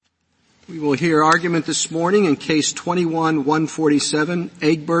We will hear argument this morning in Case 21-147,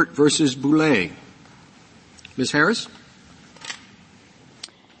 Egbert versus Boulay. Ms. Harris?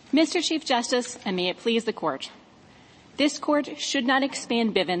 Mr. Chief Justice, and may it please the Court, this Court should not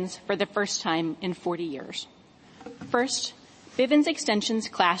expand Bivens for the first time in 40 years. First, Bivens extensions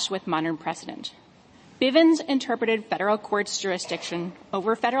clash with modern precedent. Bivens interpreted federal courts' jurisdiction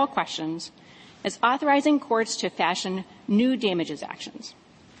over federal questions as authorizing courts to fashion new damages actions.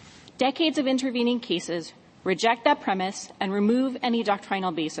 Decades of intervening cases reject that premise and remove any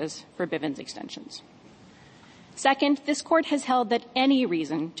doctrinal basis for Bivens extensions. Second, this Court has held that any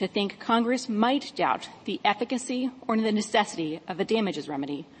reason to think Congress might doubt the efficacy or the necessity of a damages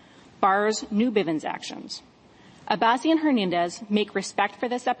remedy bars new Bivens actions. Abbasi and Hernandez make respect for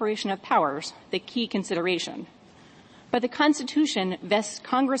the separation of powers the key consideration. But the Constitution vests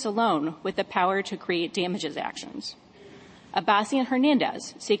Congress alone with the power to create damages actions. Abbasi and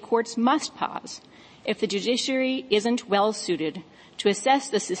Hernandez say courts must pause if the judiciary isn't well suited to assess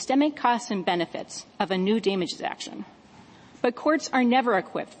the systemic costs and benefits of a new damages action. But courts are never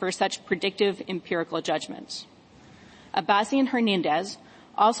equipped for such predictive empirical judgments. Abbasi and Hernandez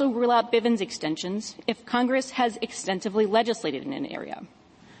also rule out Bivens extensions if Congress has extensively legislated in an area.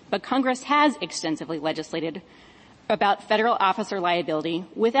 But Congress has extensively legislated about federal officer liability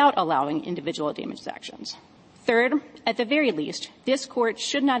without allowing individual damages actions. Third, at the very least, this Court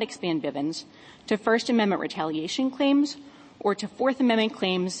should not expand Bivens to First Amendment retaliation claims or to Fourth Amendment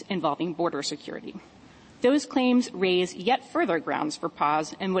claims involving border security. Those claims raise yet further grounds for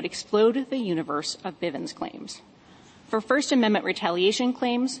pause and would explode the universe of Bivens claims. For First Amendment retaliation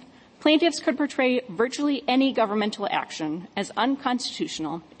claims, plaintiffs could portray virtually any governmental action as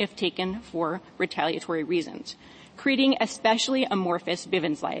unconstitutional if taken for retaliatory reasons, creating especially amorphous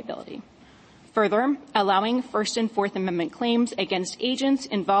Bivens liability. Further, allowing First and Fourth Amendment claims against agents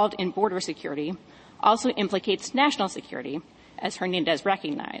involved in border security also implicates national security, as Hernandez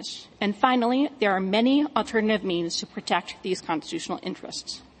recognized. And finally, there are many alternative means to protect these constitutional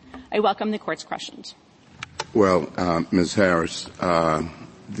interests. I welcome the Court's questions. Well, Ms. Harris, when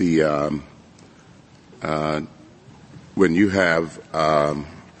you have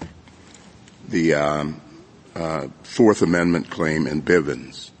the Fourth Amendment claim in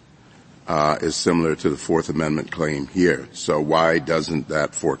Bivens, is similar to the Fourth Amendment claim here. So why doesn't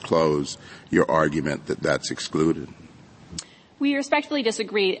that foreclose your argument that that's excluded? We respectfully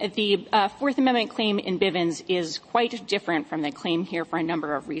disagree. The Fourth Amendment claim in Bivens is quite different from the claim here for a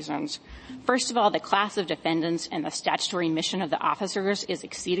number of reasons. First of all, the class of defendants and the statutory mission of the officers is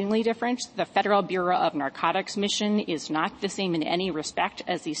exceedingly different. The Federal Bureau of Narcotics mission is not the same in any respect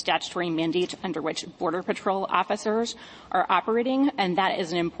as the statutory mandate under which Border Patrol officers are operating, and that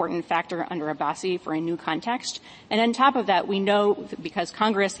is an important factor under Abbasi for a new context. And on top of that, we know, because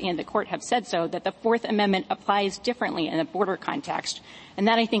Congress and the Court have said so, that the Fourth Amendment applies differently in a border context, and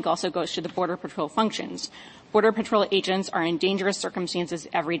that I think also goes to the Border Patrol functions. Border Patrol agents are in dangerous circumstances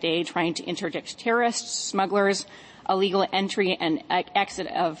every day trying to interdict terrorists, smugglers, illegal entry and exit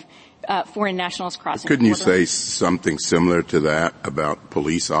of foreign nationals crossing the border. Couldn't you say something similar to that about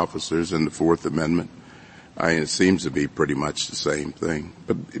police officers in the Fourth Amendment? It seems to be pretty much the same thing.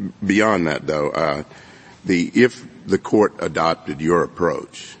 But beyond that, though, if the Court adopted your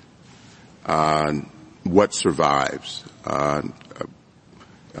approach, what survives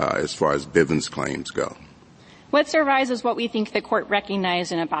as far as Bivens claims go? What survives is what we think the Court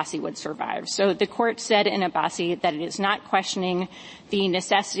recognized in Abbasi would survive. So the Court said in Abbasi that it is not questioning the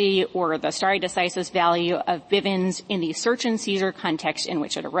necessity or the stare decisis value of Bivens in the search and seizure context in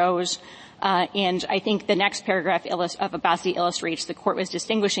which it arose. And I think the next paragraph of Abbasi illustrates the Court was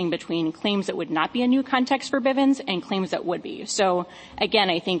distinguishing between claims that would not be a new context for Bivens and claims that would be. So, again,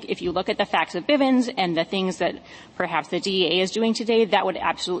 I think if you look at the facts of Bivens and the things that perhaps the DEA is doing today, that would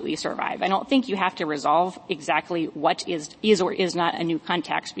absolutely survive. I don't think you have to resolve exactly what is or is not a new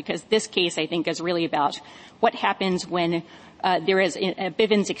context, because this case, I think, is really about what happens when there is a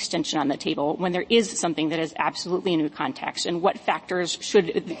Bivens extension on the table, when there is something that is absolutely a new context, and what factors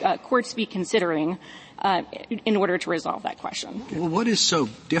should courts be considering in order to resolve that question. Well, what is so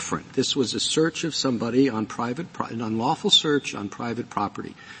different? This was a search of somebody on an unlawful search on private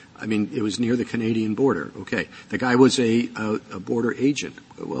property. I mean, it was near the Canadian border. Okay. The guy was a border agent.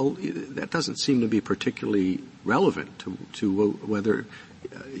 Well, that doesn't seem to be particularly relevant to whether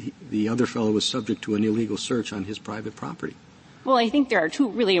the other fellow was subject to an illegal search on his private property. Well, I think there are two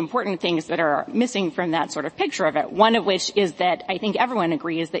really important things that are missing from that sort of picture of it. One of which is that I think everyone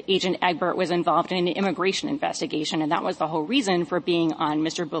agrees that Agent Egbert was involved in an immigration investigation, and that was the whole reason for being on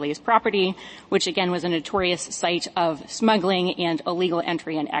Mr. Bully's property, which again was a notorious site of smuggling and illegal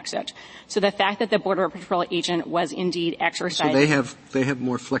entry and exit. So the fact that the Border Patrol agent was indeed exercising— So they have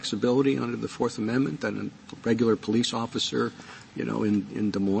more flexibility under the Fourth Amendment than a regular police officer,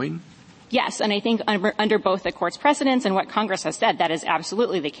 in Des Moines? Yes, and I think under both the Court's precedents and what Congress has said, that is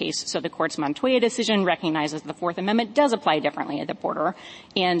absolutely the case. So the Court's Montoya decision recognizes the Fourth Amendment does apply differently at the border,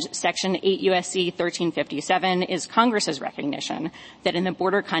 and Section 8 U.S.C. 1357 is Congress's recognition that in the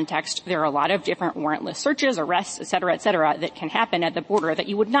border context there are a lot of different warrantless searches, arrests, et cetera, that can happen at the border that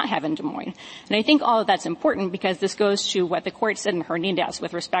you would not have in Des Moines. And I think all of that's important because this goes to what the Court said in Hernandez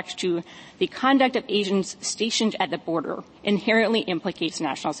with respect to the conduct of agents stationed at the border inherently implicates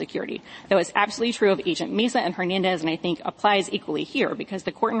national security. That was absolutely true of Agent Mesa and Hernandez, and I think applies equally here because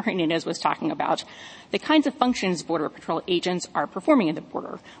the Court in Hernandez was talking about the kinds of functions Border Patrol agents are performing at the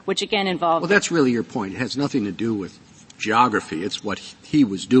border, which again involves— Well, that's really your point. It has nothing to do with geography. It's what he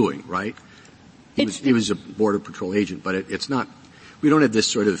was doing, right? He was a Border Patrol agent, but it's not — we don't have this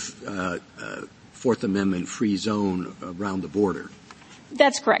sort of Fourth Amendment free zone around the border.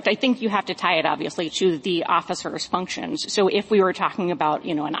 That's correct. I think you have to tie it, obviously, to the officer's functions. So if we were talking about,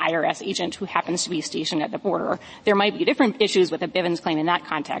 an IRS agent who happens to be stationed at the border, there might be different issues with a Bivens claim in that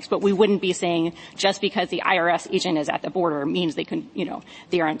context, but we wouldn't be saying just because the IRS agent is at the border means they can,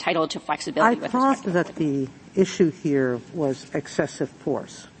 they are entitled to flexibility with respect to I thought that the issue here was excessive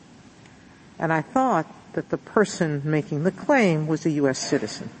force. And I thought that the person making the claim was a U.S.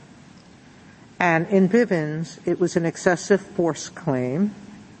 citizen. And in Bivens, it was an excessive force claim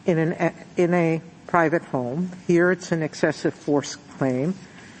in a private home. Here it's an excessive force claim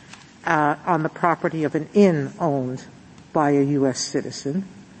on the property of an inn owned by a U.S. citizen.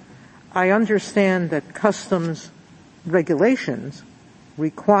 I understand that customs regulations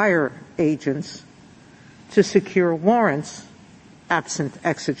require agents to secure warrants absent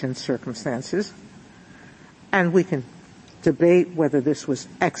exigent circumstances, and we can debate whether this was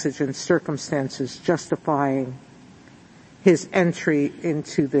exigent circumstances justifying his entry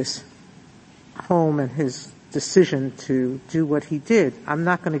into this home and his decision to do what he did. I'm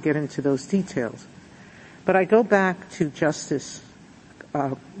not going to get into those details. But I go back to Justice,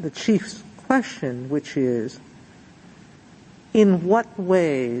 the Chief's question, which is, in what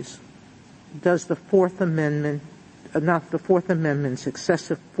ways does the Fourth Amendment, not the Fourth Amendment's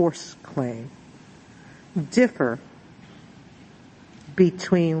excessive force claim differ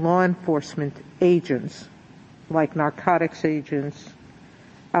between law enforcement agents, like narcotics agents,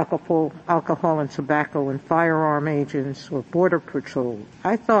 alcohol and tobacco and firearm agents, or Border Patrol?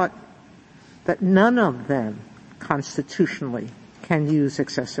 I thought that none of them constitutionally can use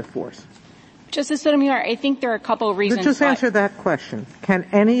excessive force. Justice Sotomayor, I think there are a couple of reasons. Just answer that question. Can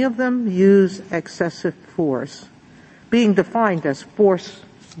any of them use excessive force, being defined as force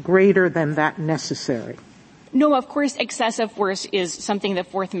greater than that necessary? No, of course, excessive force is something the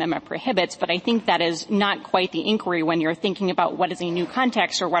Fourth Amendment prohibits, but I think that is not quite the inquiry when you're thinking about what is a new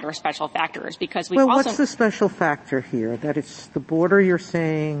context or what are special factors, because what's the special factor here? That it's the border, you're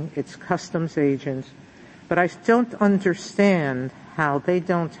saying, it's customs agents, but I don't understand how they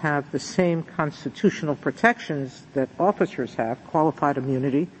don't have the same constitutional protections that officers have, qualified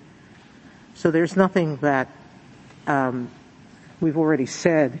immunity. So there's nothing that we've already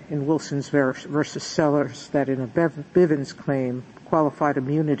said in Wilson's versus Sellers that in a Bivens claim, qualified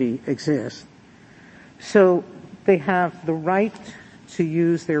immunity exists. So they have the right to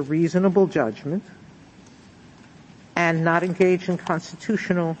use their reasonable judgment and not engage in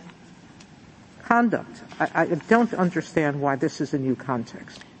constitutional conduct. I don't understand why this is a new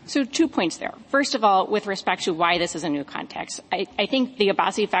context. So 2 points there. First of all, with respect to why this is a new context, I think the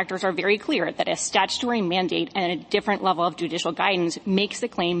Abbasi factors are very clear that a statutory mandate and a different level of judicial guidance makes the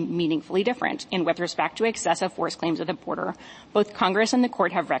claim meaningfully different. And with respect to excessive force claims at the border, both Congress and the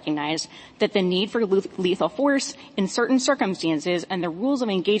Court have recognized that the need for lethal force in certain circumstances and the rules of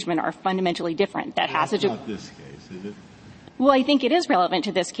engagement are fundamentally different. That has to do— That's not this case, is it? Well, I think it is relevant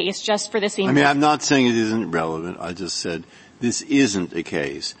to this case just for the same— I'm not saying it isn't relevant. I just said this isn't a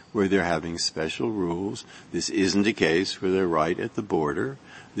case where they're having special rules. This isn't a case where they're right at the border.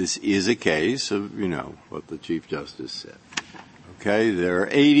 This is a case of, what the Chief Justice said. Okay, there are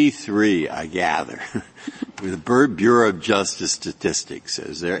 83, I gather. The Bureau of Justice Statistics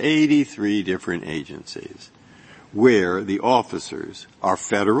says there are 83 different agencies where the officers are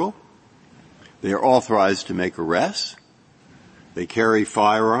federal, they are authorized to make arrests, they carry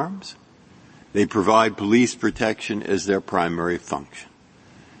firearms, They provide police protection as their primary function.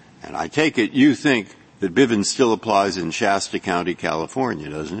 And I take it you think that Bivens still applies in Shasta County, California,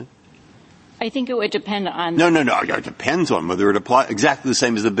 doesn't it? I think it would depend on... No. It depends on whether it applies. Exactly the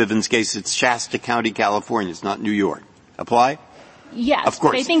same as the Bivens case. It's Shasta County, California. It's not New York. Apply? Yes. Of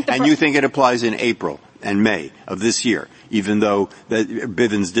course. I think and you think it applies in April and May of this year, even though that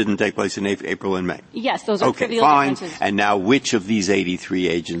Bivens didn't take place in April and May? Yes, those are trivial differences. Okay, fine. And now which of these 83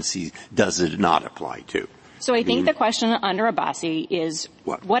 agencies does it not apply to? So I think the question under Abbasi is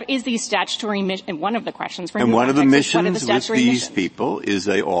what is the statutory mission, and one of the questions for and one of the missions with these people is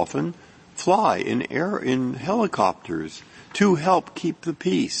they often fly in helicopters to help keep the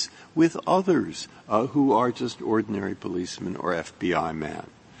peace with others who are just ordinary policemen or FBI men.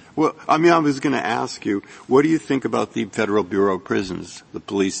 Well, I was going to ask you, what do you think about the Federal Bureau of Prisons, the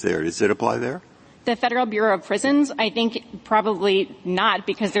police there? Does it apply there? The Federal Bureau of Prisons, I think probably not,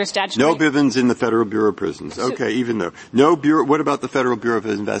 because there's statutory... No Bivens in the Federal Bureau of Prisons. Okay, even though. No Bureau, what about the Federal Bureau of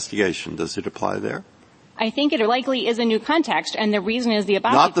Investigation? Does it apply there? I think it likely is a new context, and the reason is the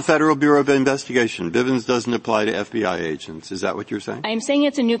Abbasi... Not the Federal Bureau of Investigation. Bivens doesn't apply to FBI agents. Is that what you're saying? I'm saying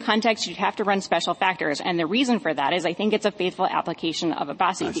it's a new context. You'd have to run special factors, and the reason for that is I think it's a faithful application of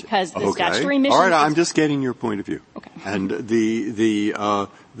Abbasi, because the statutory mission... All right, I'm just getting your point of view. Okay. And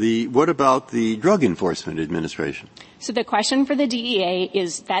what about the Drug Enforcement Administration? So the question for the DEA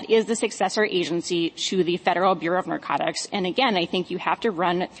is that is the successor agency to the Federal Bureau of Narcotics. And again, I think you have to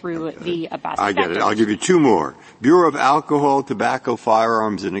run through the Abbasi I get factors. it. I'll give you two more. Bureau of Alcohol, Tobacco,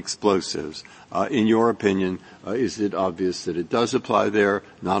 Firearms, and Explosives. In your opinion, is it obvious that it does apply there?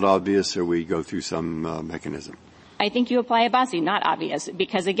 Not obvious, or we go through some mechanism? I think you apply Abbasi, not obvious,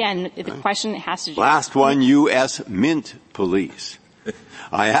 because again, the question has to do... Last one, U.S. Mint Police.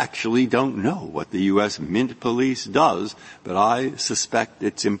 I actually don't know what the U.S. Mint Police does, but I suspect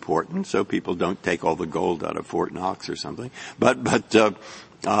it's important, so people don't take all the gold out of Fort Knox or something. But do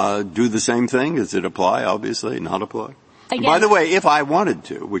the same thing? Does it apply? Obviously, not apply. Again, by the way, if I wanted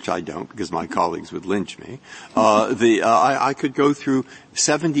to, which I don't because my colleagues would lynch me, I could go through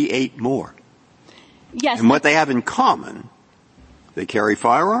 78 more. Yes. And what they have in common, they carry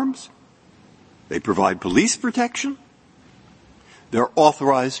firearms, they provide police protection, they're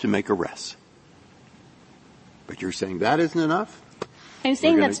authorized to make arrests. But you're saying that isn't enough? I'm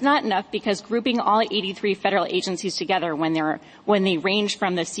saying that's not enough because grouping all 83 federal agencies together when they range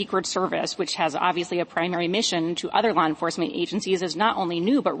from the Secret Service, which has obviously a primary mission, to other law enforcement agencies is not only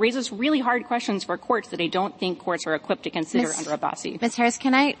new, but raises really hard questions for courts that I don't think courts are equipped to consider under Abbasi. Ms. Harris,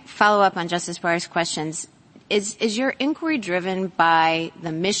 can I follow up on Justice Breyer's questions? Is your inquiry driven by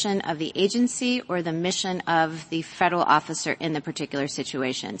the mission of the agency or the mission of the federal officer in the particular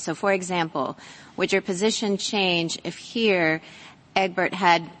situation? So, for example, would your position change if here Egbert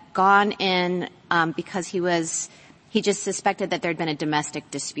had gone in because he just suspected that there had been a domestic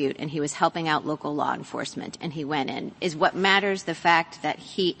dispute and he was helping out local law enforcement and he went in? Is what matters the fact that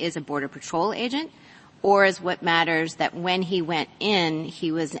he is a Border Patrol agent, or is what matters that when he went in,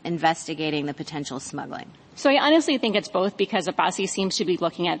 he was investigating the potential smuggling? So I honestly think it's both, because Abbasi seems to be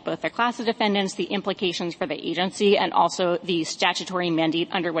looking at both the class of defendants, the implications for the agency, and also the statutory mandate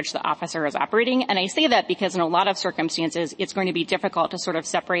under which the officer is operating. And I say that because in a lot of circumstances, it's going to be difficult to sort of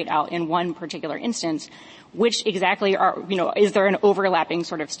separate out in one particular instance which exactly is there an overlapping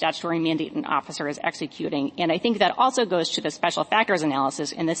sort of statutory mandate an officer is executing. And I think that also goes to the special factors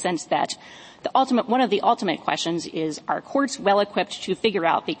analysis in the sense that one of the ultimate questions is, are courts well equipped to figure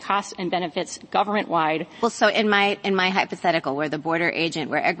out the costs and benefits government-wide? Well, so in my hypothetical where the border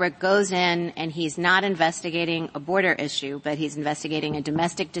agent, where Egbert goes in and he's not investigating a border issue, but he's investigating a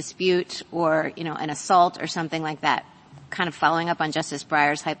domestic dispute or, an assault or something like that, kind of following up on Justice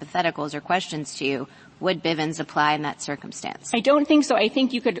Breyer's hypotheticals or questions to you, would Bivens apply in that circumstance? I don't think so. I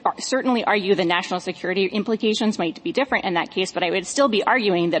think you could certainly argue the national security implications might be different in that case, but I would still be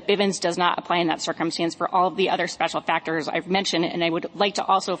arguing that Bivens does not apply in that circumstance for all of the other special factors I've mentioned, and I would like to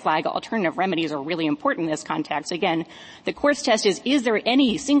also flag alternative remedies are really important in this context. Again, the court's test is there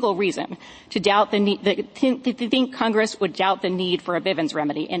any single reason to doubt the need, to think Congress would doubt the need for a Bivens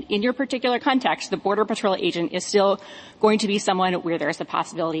remedy? And in your particular context, the Border Patrol agent is still going to be someone where there's the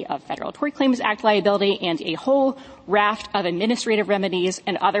possibility of Federal Tort Claims Act liability and a whole raft of administrative remedies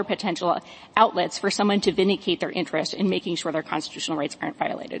and other potential outlets for someone to vindicate their interest in making sure their constitutional rights aren't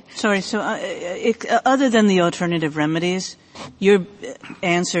violated. Sorry, so other than the alternative remedies, your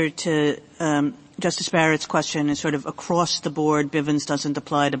answer to Justice Barrett's question is sort of across the board, Bivens doesn't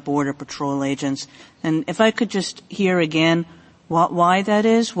apply to Border Patrol agents. And if I could just hear again why that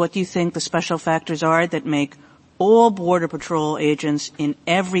is, what do you think the special factors are that make all Border Patrol agents in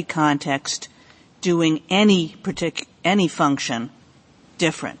every context doing any function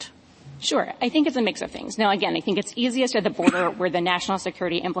different? Sure. I think it's a mix of things. Now, again, I think it's easiest at the border where the national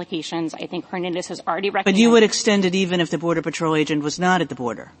security implications, I think Hernandez has already recognized. But you would extend it even if the Border Patrol agent was not at the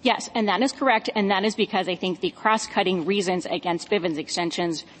border? Yes, and that is correct, and that is because I think the cross-cutting reasons against Bivens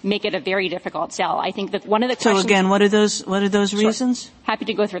extensions make it a very difficult sell. I think that one of the questions... So again, what are those reasons? Sure. Happy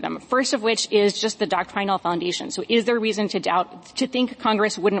to go through them. First of which is just the doctrinal foundation. So is there reason to think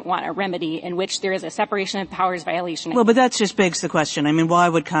Congress wouldn't want a remedy in which there is a separation of powers violation? Well, but that just begs the question. I mean, why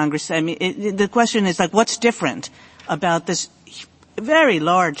would Congress, the question is like, what's different about this very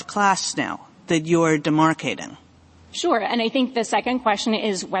large class now that you're demarcating? Sure. And I think the second question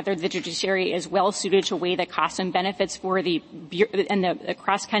is whether the judiciary is well suited to weigh the costs and benefits for the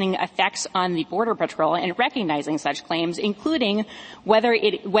cross-cutting effects on the Border Patrol and recognizing such claims, including whether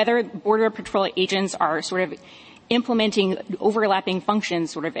Border Patrol agents are sort of implementing overlapping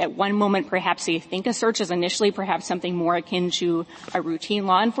functions sort of at one moment. Perhaps they think a search is initially perhaps something more akin to a routine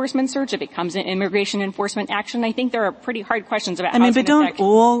law enforcement search. It becomes an immigration enforcement action. I think there are pretty hard questions about how it's but don't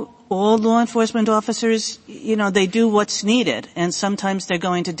all law enforcement officers, they do what's needed, and sometimes they're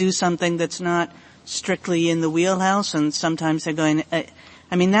going to do something that's not strictly in the wheelhouse, and sometimes they're going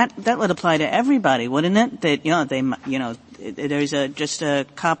that would apply to everybody, wouldn't it? That, there's just a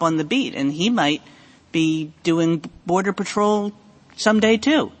cop on the beat, and he might be doing Border Patrol someday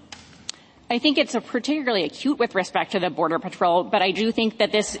too. I think it's particularly acute with respect to the Border Patrol, but I do think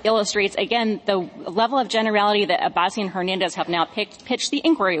that this illustrates, again, the level of generality that Abbasi and Hernandez have now pitched the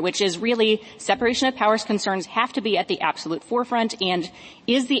inquiry, which is really separation of powers concerns have to be at the absolute forefront, and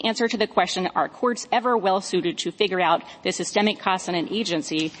is the answer to the question, are courts ever well suited to figure out the systemic costs in an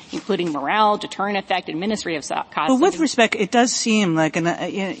agency, including morale, deterrent effect, administrative costs? Well, with respect, it does seem like,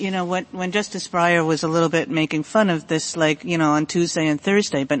 when Justice Breyer was a little bit making fun of this, on Tuesday and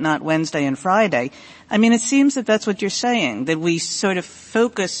Thursday, but not Wednesday and Friday. I mean, it seems that that's what you're saying, that we sort of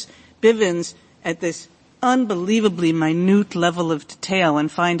focus Bivens at this unbelievably minute level of detail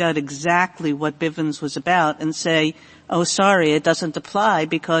and find out exactly what Bivens was about and say, oh, sorry, it doesn't apply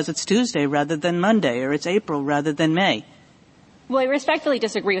because it's Tuesday rather than Monday, or it's April rather than May. Well, I respectfully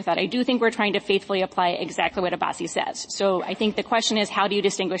disagree with that. I do think we're trying to faithfully apply exactly what Abbasi says. So I think the question is, how do you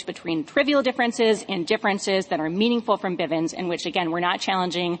distinguish between trivial differences and differences that are meaningful from Bivens, in which, again, we're not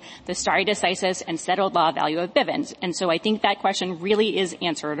challenging the stare decisis and settled law value of Bivens. And so I think that question really is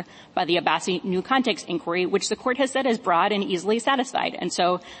answered by the Abbasi new context inquiry, which the court has said is broad and easily satisfied. And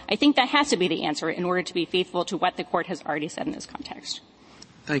so I think that has to be the answer in order to be faithful to what the court has already said in this context.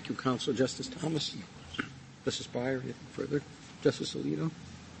 Thank you, Counsel. Justice Thomas. Justice Breyer, anything further? Justice Alito?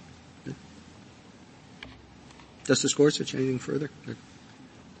 No. Justice Gorsuch, anything further? No.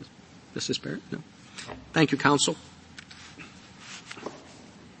 Justice Barrett? No. Thank you, Counsel.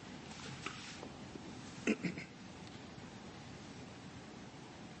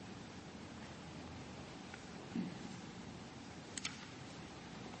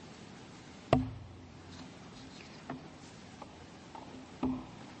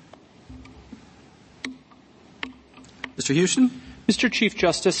 Mr. Houston? Mr. Chief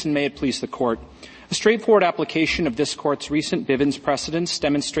Justice, and may it please the Court, a straightforward application of this Court's recent Bivens precedents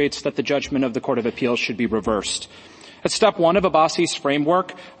demonstrates that the judgment of the Court of Appeals should be reversed. At step one of Abbasi's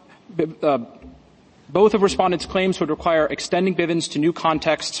framework, both of respondents' claims would require extending Bivens to new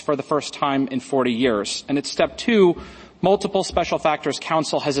contexts for the first time in 40 years. And at step two, multiple special factors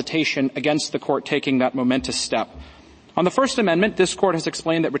counsel hesitation against the Court taking that momentous step. On the First Amendment, this Court has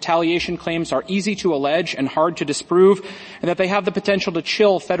explained that retaliation claims are easy to allege and hard to disprove, and that they have the potential to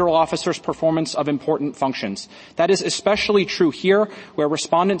chill federal officers' performance of important functions. That is especially true here, where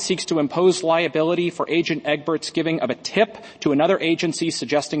respondent seeks to impose liability for Agent Egbert's giving of a tip to another agency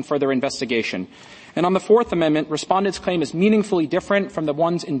suggesting further investigation. And on the Fourth Amendment, respondent's claim is meaningfully different from the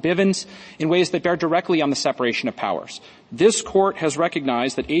ones in Bivens in ways that bear directly on the separation of powers. This Court has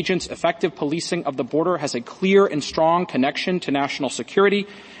recognized that agents' effective policing of the border has a clear and strong connection to national security,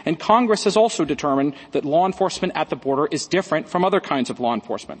 and Congress has also determined that law enforcement at the border is different from other kinds of law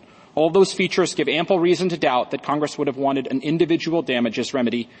enforcement. All those features give ample reason to doubt that Congress would have wanted an individual damages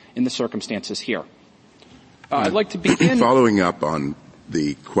remedy in the circumstances here. I'd like to begin following up on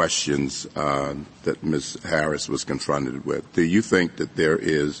the questions that Ms. Harris was confronted with. Do you think that there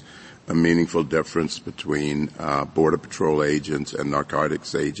is a meaningful difference between Border Patrol agents and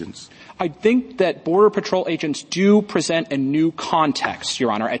narcotics agents? I think that Border Patrol agents do present a new context,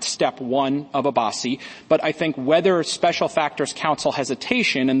 Your Honor, at step one of Abbasi, but I think whether special factors counsel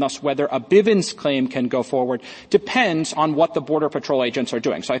hesitation and thus whether a Bivens claim can go forward depends on what the Border Patrol agents are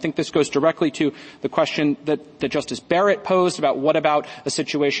doing. So I think this goes directly to the question that Justice Barrett posed about what about a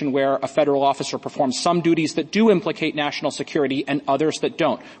situation where a federal officer performs some duties that do implicate national security and others that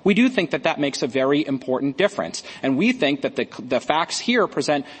don't. We do think that that makes a very important difference. And we think that the facts here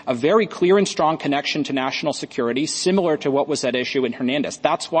present a very clear and strong connection to national security, similar to what was at issue in Hernandez.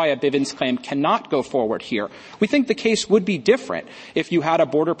 That's why a Bivens claim cannot go forward here. We think the case would be different if you had a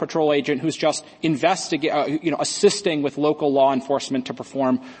Border Patrol agent who's just assisting with local law enforcement to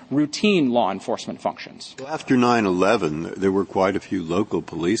perform routine law enforcement functions. Well, after 9/11, there were quite a few local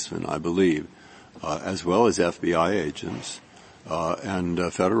policemen, I believe, as well as FBI agents and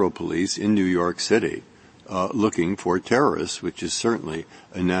federal police in New York City looking for terrorists, which is certainly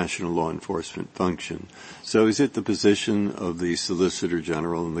a national law enforcement function. So is it the position of the Solicitor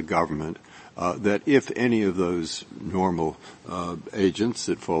General and the government that if any of those normal agents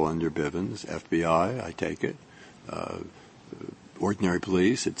that fall under Bivens, FBI, I take it, ordinary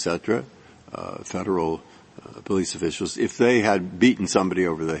police, etc., federal police officials, if they had beaten somebody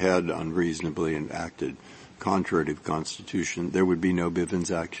over the head unreasonably and acted contrary to the Constitution, there would be no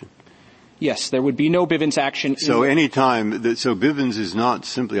Bivens action? Yes, there would be no Bivens action. So Bivens is not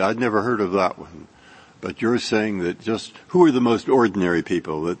simply, I'd never heard of that one, but you're saying that just, who are the most ordinary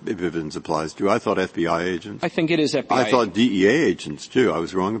people that Bivens applies to? I thought FBI agents. I think it is FBI. I thought DEA agents too. I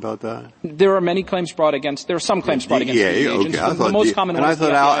was wrong about that? There are many claims brought against, there are some claims brought against DEA agents. Okay. The most common and ones I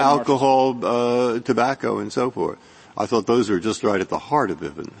thought alcohol, tobacco and so forth. I thought those were just right at the heart of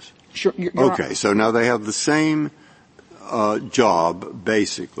Bivens. Sure. Okay, so now they have the same job,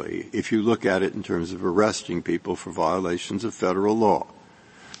 basically, if you look at it in terms of arresting people for violations of federal law.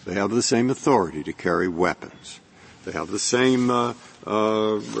 They have the same authority to carry weapons. They have the same, they have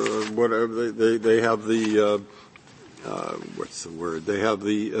the, They have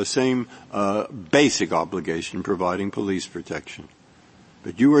the same basic obligation providing police protection.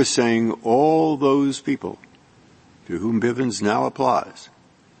 But you are saying all those people to whom Bivens now applies,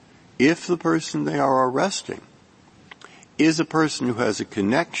 if the person they are arresting is a person who has a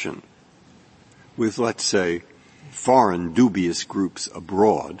connection with, let's say, foreign dubious groups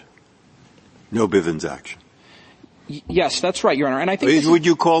abroad, no Bivens action. Yes, that's right, Your Honor. And I think would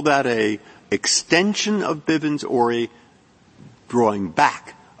you call that a extension of Bivens or a drawing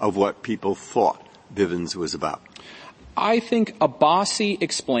back of what people thought Bivens was about? I think Abbasi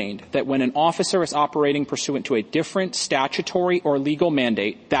explained that when an officer is operating pursuant to a different statutory or legal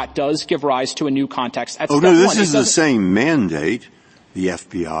mandate, that does give rise to a new context. Oh, no, this is the same mandate, the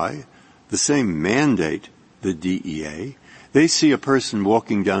FBI, the same mandate, the DEA. They see a person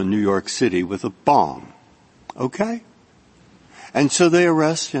walking down New York City with a bomb. Okay? And so they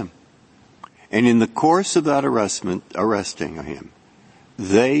arrest him. And in the course of that arresting him,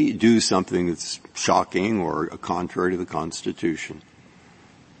 they do something that's shocking or contrary to the Constitution.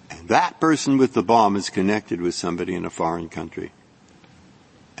 And that person with the bomb is connected with somebody in a foreign country.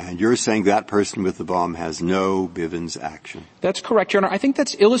 And you're saying that person with the bomb has no Bivens action. That's correct, Your Honor. I think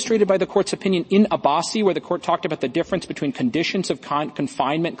that's illustrated by the Court's opinion in Abbasi, where the Court talked about the difference between conditions of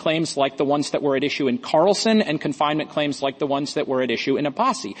confinement claims like the ones that were at issue in Carlson and confinement claims like the ones that were at issue in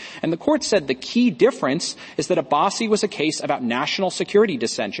Abbasi. And the Court said the key difference is that Abbasi was a case about national security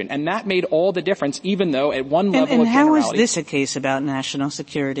dissension, and that made all the difference, even though at one level of generality. And how is this a case about national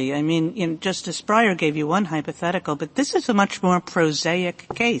security? I mean, Justice Breyer gave you one hypothetical, but this is a much more prosaic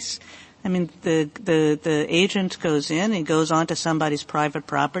case. I mean, the agent goes in and goes onto somebody's private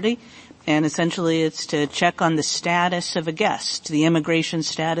property, and essentially it's to check on the status of a guest, the immigration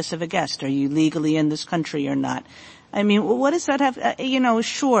status of a guest. Are you legally in this country or not? I mean, what does that have?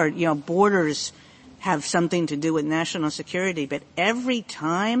 Sure, borders have something to do with national security, but every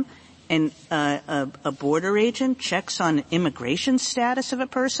time a border agent checks on immigration status of a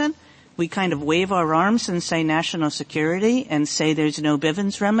person, we kind of wave our arms and say national security and say there's no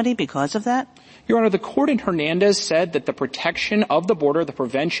Bivens remedy because of that? Your Honor, the Court in Hernandez said that the protection of the border, the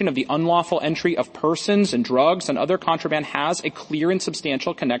prevention of the unlawful entry of persons and drugs and other contraband has a clear and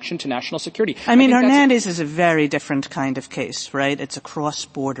substantial connection to national security. I mean, Hernandez is a very different kind of case, right? It's a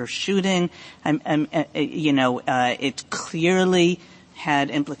cross-border shooting. It clearly had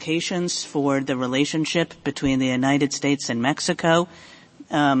implications for the relationship between the United States and Mexico.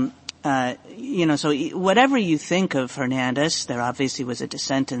 So whatever you think of Hernandez, there obviously was a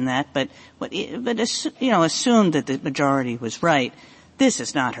dissent in that, but assume that the majority was right. this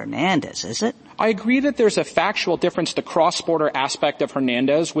is not Hernandez, is it? I agree that there's a factual difference. The cross-border aspect of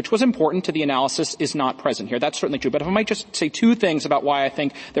Hernandez, which was important to the analysis, is not present here. That's certainly true. But if I might just say two things about why I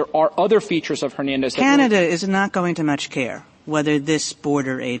think there are other features of Hernandez. Canada is not going to much care whether this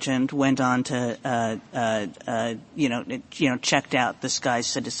border agent went on to, checked out this guy's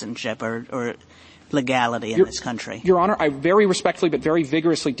citizenship or legality in this country. Your Honor, I very respectfully but very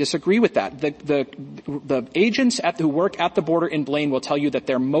vigorously disagree with that. The agents who work at the border in Blaine will tell you that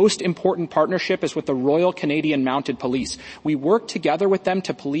their most important partnership is with the Royal Canadian Mounted Police. We work together with them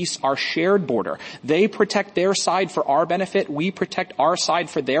to police our shared border. They protect their side for our benefit. We protect our side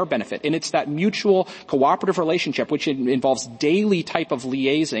for their benefit. And it's that mutual cooperative relationship, which involves daily type of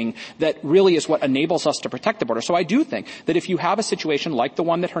liaising, that really is what enables us to protect the border. So I do think that if you have a situation like the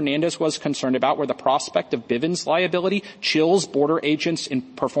one that Hernandez was concerned about, where the prospect of Bivens liability chills border agents in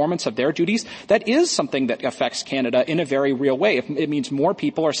performance of their duties, that is something that affects Canada in a very real way. It means more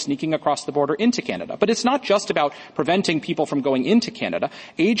people are sneaking across the border into Canada. But it's not just about preventing people from going into Canada.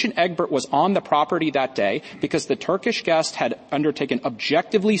 Agent Egbert was on the property that day because the Turkish guest had undertaken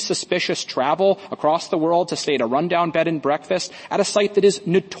objectively suspicious travel across the world to stay at a rundown bed and breakfast at a site that is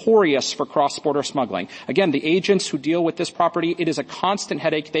notorious for cross-border smuggling. Again, the agents who deal with this property, it is a constant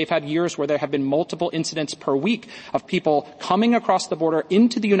headache. They've had years where there have been multiple incidents per week of people coming across the border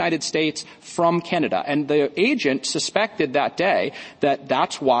into the United States from Canada. And the agent suspected that day that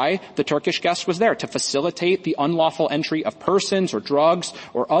that's why the Turkish guest was there, to facilitate the unlawful entry of persons or drugs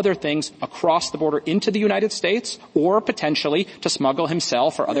or other things across the border into the United States, or potentially to smuggle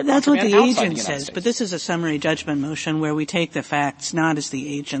himself or other contraband outside the United States. That's what the agent says, but this is a summary judgment motion where we take the facts not as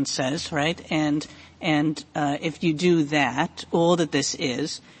the agent says, right? And if you do that, all that this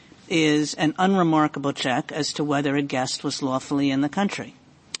is an unremarkable check as to whether a guest was lawfully in the country.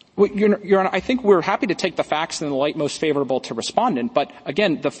 Well, Your Honor, I think we're happy to take the facts in the light most favorable to respondent, but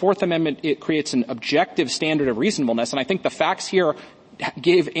again, the Fourth Amendment, it creates an objective standard of reasonableness, and I think the facts here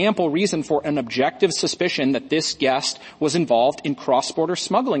gave ample reason for an objective suspicion that this guest was involved in cross-border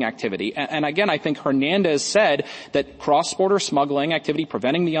smuggling activity. And again, I think Hernandez said that cross-border smuggling activity,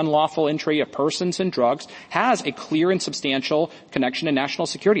 preventing the unlawful entry of persons and drugs, has a clear and substantial connection to national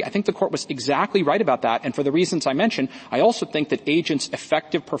security. I think the court was exactly right about that. And for the reasons I mentioned, I also think that agents'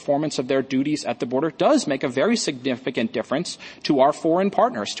 effective performance of their duties at the border does make a very significant difference to our foreign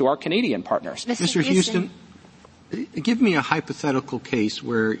partners, to our Canadian partners. Mr. Houston, give me a hypothetical case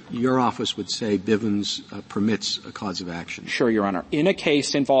where your office would say Bivens permits a cause of action. Sure, Your Honor. In a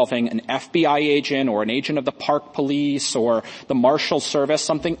case involving an FBI agent or an agent of the Park Police or the Marshal Service,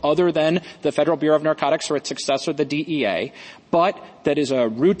 something other than the Federal Bureau of Narcotics or its successor, the DEA, but that is a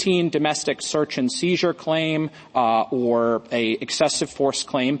routine domestic search and seizure claim or a excessive force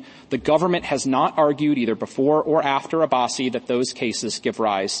claim, the government has not argued either before or after Abbasi that those cases give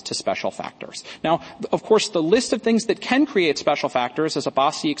rise to special factors. Now, of course, the list of things that can create special factors, as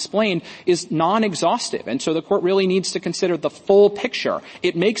Abbasi explained, is non-exhaustive, and so the court really needs to consider the full picture.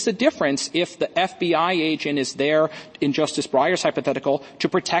 It makes a difference if the FBI agent is there, in Justice Breyer's hypothetical, to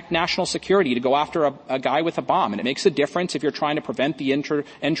protect national security, to go after a guy with a bomb, and it makes a difference if you're trying to prevent the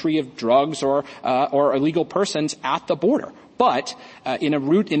entry of drugs or illegal persons at the border. But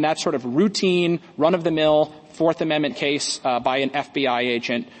in that sort of routine, run-of-the-mill Fourth Amendment case by an FBI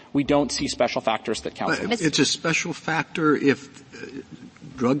agent, we don't see special factors that count. It's a special factor if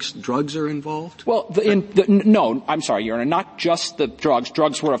drugs are involved? Well, no, I'm sorry, Your Honor, not just the drugs.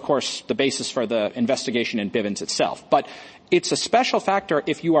 Drugs were, of course, the basis for the investigation in Bivens itself. But it's a special factor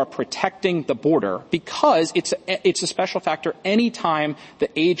if you are protecting the border, because it's a special factor any time the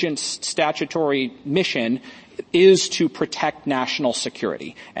agent's statutory mission is to protect national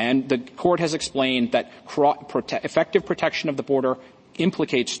security. And the court has explained that effective protection of the border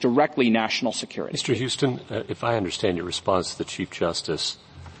implicates directly national security. Mr. Houston, if I understand your response to the Chief Justice,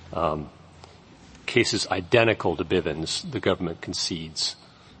 cases identical to Bivens, the government concedes,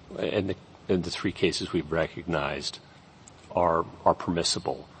 and the three cases we've recognized are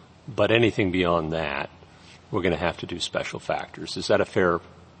permissible. But anything beyond that, we're going to have to do special factors. Is that a fair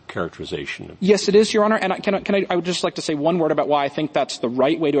characterization? Yes, it is, Your Honor. And I would just like to say one word about why I think that's the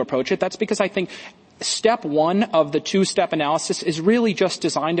right way to approach it. That's because I think step one of the two-step analysis is really just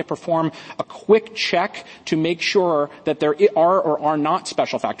designed to perform a quick check to make sure that there are or are not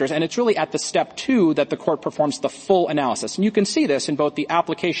special factors. And it's really at the step two that the court performs the full analysis. And you can see this in both the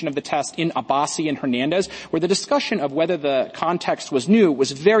application of the test in Abbasi and Hernandez, where the discussion of whether the context was new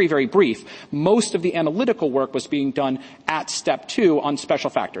was very, very brief. Most of the analytical work was being done at step two on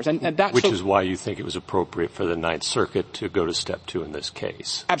special factors. And that's which is why you think it was appropriate for the Ninth Circuit to go to step two in this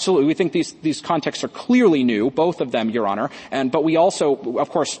case. Absolutely. We think these contexts are clearly new, both of them, Your Honor. But we also, of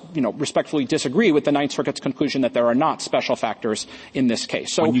course, respectfully disagree with the Ninth Circuit's conclusion that there are not special factors in this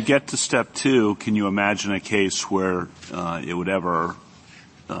case. So when you get to step 2, can you imagine a case where it would ever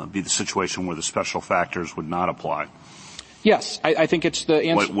be the situation where the special factors would not apply? Yes, I think it's the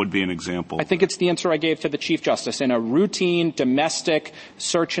answer. What would be an example? I think it's the answer I gave to the Chief Justice. In a routine domestic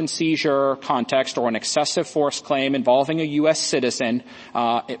search and seizure context or an excessive force claim involving a U.S. citizen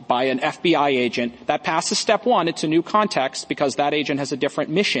by an FBI agent, that passes step 1. It's a new context because that agent has a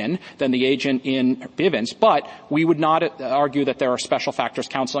different mission than the agent in Bivens. But we would not argue that there are special factors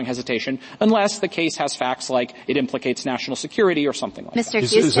counseling hesitation unless the case has facts like it implicates national security or something like that. Mr.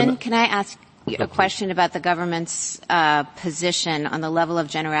 Houston, can I ask a question about the government's position on the level of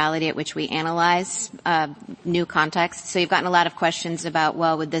generality at which we analyze new context? So you've gotten a lot of questions about,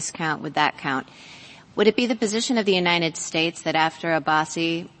 well, would this count, would that count? Would it be the position of the United States that after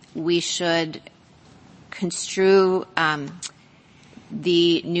Abbasi we should construe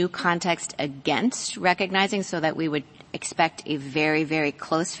the new context against recognizing so that we would expect a very, very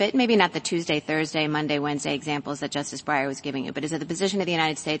close fit? Maybe not the Tuesday, Thursday, Monday, Wednesday examples that Justice Breyer was giving you, but is it the position of the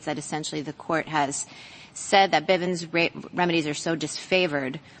United States that essentially the court has said that Bivens remedies are so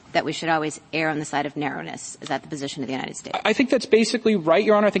disfavored that we should always err on the side of narrowness? Is that the position of the United States? I think that's basically right,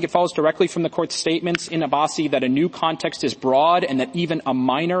 Your Honor. I think it follows directly from the Court's statements in Abbasi that a new context is broad and that even a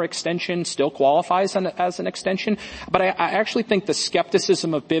minor extension still qualifies as an extension. But I actually think the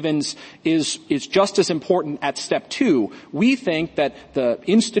skepticism of Bivens is just as important at step 2. We think that the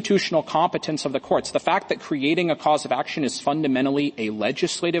institutional competence of the courts, the fact that creating a cause of action is fundamentally a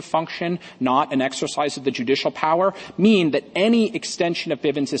legislative function, not an exercise of the judicial power, mean that any extension of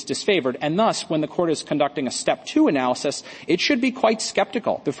Bivens is disfavored, and thus, when the court is conducting a step 2 analysis, it should be quite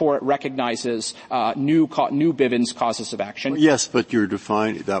skeptical before it recognizes new Bivens causes of action. Yes, but you're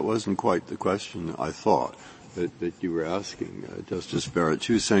defining, that wasn't quite the question I thought that you were asking, Justice Barrett.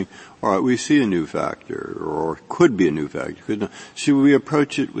 She was saying, all right, we see a new factor, or could be a new factor. Could not. Should we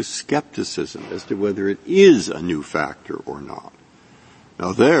approach it with skepticism as to whether it is a new factor or not?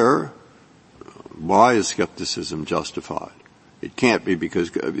 Now why is skepticism justified? It can't be because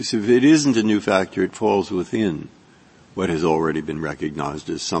if it isn't a new factor, it falls within what has already been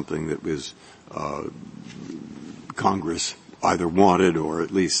recognized as something that was Congress either wanted or at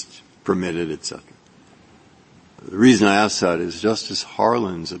least permitted, etc. The reason I ask that is Justice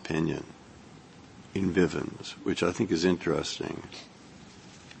Harlan's opinion in Bivens, which I think is interesting,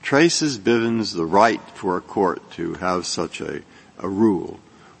 traces Bivens the right for a court to have such a rule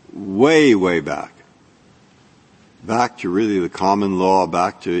way, way back to really the common law,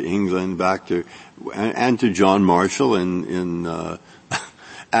 back to England, and to John Marshall and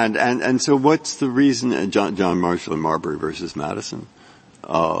so what's the reason, John Marshall and Marbury versus Madison,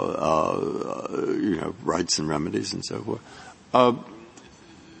 rights and remedies and so forth.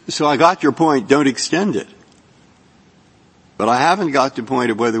 So I got your point, don't extend it. But I haven't got to the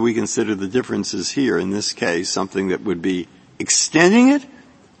point of whether we consider the differences here in this case something that would be extending it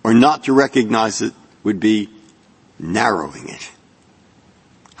or not to recognize it would be narrowing it.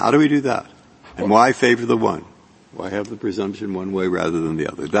 How do we do that? And why favor the one? Why have the presumption one way rather than the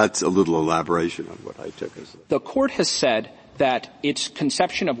other? That's a little elaboration on what I took as the court has said that its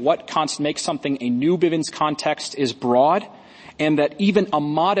conception of what makes something a new Bivens context is broad, and that even a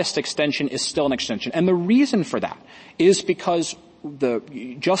modest extension is still an extension. And the reason for that is because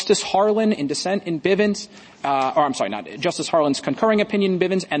Justice Harlan in dissent in Bivens, Justice Harlan's concurring opinion in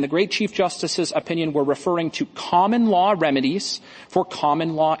Bivens and the great Chief Justice's opinion were referring to common law remedies for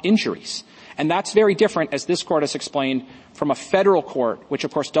common law injuries. And that's very different, as this court has explained, from a federal court, which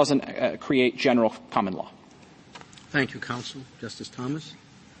of course doesn't create general common law. Thank you, counsel. Justice Thomas?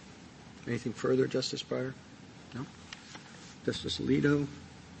 Anything further, Justice Breyer? No? Justice Alito?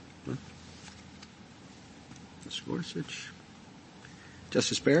 No? Ms. Gorsuch?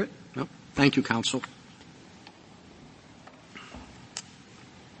 Justice Barrett? No? Thank you, counsel.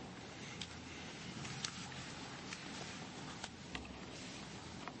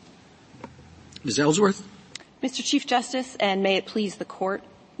 Ms. Ellsworth? Mr. Chief Justice, and may it please the Court,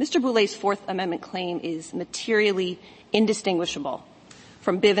 Mr. Boulet's Fourth Amendment claim is materially indistinguishable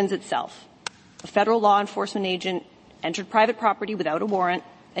from Bivens itself. A federal law enforcement agent entered private property without a warrant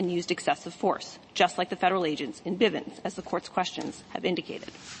and used excessive force, just like the federal agents in Bivens, as the Court's questions have indicated.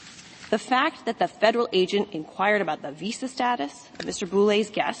 The fact that the federal agent inquired about the visa status of Mr. Boulet's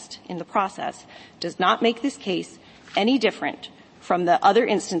guest in the process does not make this case any different from the other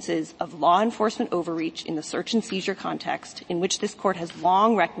instances of law enforcement overreach in the search and seizure context in which this Court has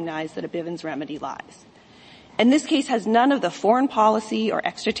long recognized that a Bivens remedy lies. And this case has none of the foreign policy or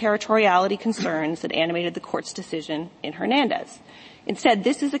extraterritoriality concerns that animated the court's decision in Hernandez. Instead,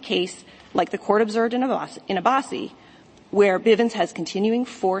 this is a case, like the court observed in Abbasi, where Bivens has continuing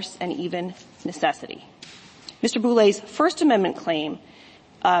force and even necessity. Mr. Boulay's First Amendment claim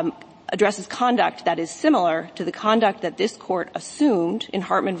addresses conduct that is similar to the conduct that this court assumed in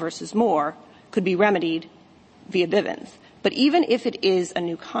Hartman versus Moore could be remedied via Bivens. But even if it is a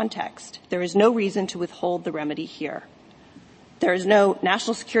new context, there is no reason to withhold the remedy here. There is no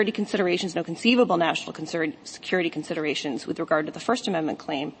national security considerations, no conceivable national security considerations with regard to the First Amendment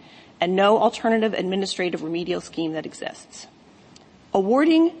claim, and no alternative administrative remedial scheme that exists.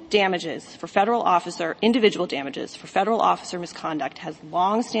 Awarding damages for individual damages for federal officer misconduct has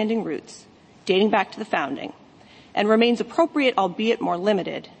long-standing roots dating back to the founding and remains appropriate, albeit more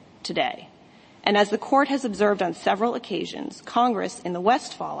limited, today. And as the court has observed on several occasions, Congress in the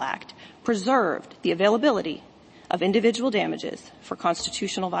Westfall Act preserved the availability of individual damages for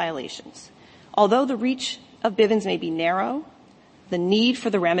constitutional violations. Although the reach of Bivens may be narrow, the need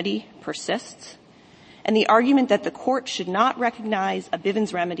for the remedy persists, and the argument that the court should not recognize a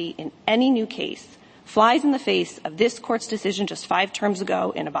Bivens remedy in any new case flies in the face of this court's decision just 5 terms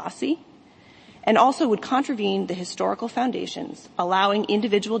ago in Abbasi, and also would contravene the historical foundations allowing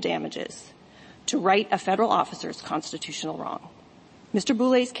individual damages to right a federal officer's constitutional wrong. Mr.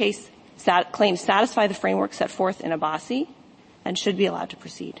 Boulay's claims satisfy the framework set forth in Abbasi and should be allowed to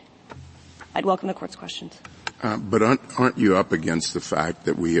proceed. I'd welcome the court's questions. But aren't you up against the fact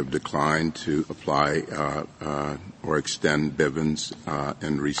that we have declined to apply or extend Bivens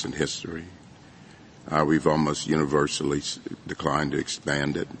in recent history? We've almost universally declined to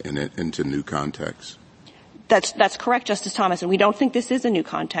expand it into new contexts. That's correct, Justice Thomas, and we don't think this is a new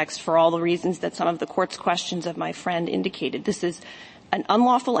context for all the reasons that some of the court's questions of my friend indicated. This is an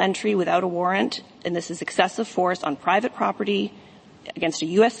unlawful entry without a warrant, and this is excessive force on private property against a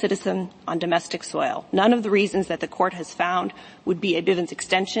U.S. citizen on domestic soil. None of the reasons that the court has found would be a Bivens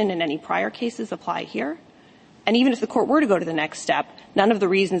extension in any prior cases apply here. And even if the court were to go to the next step, none of the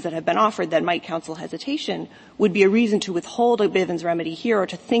reasons that have been offered that might counsel hesitation would be a reason to withhold a Bivens remedy here or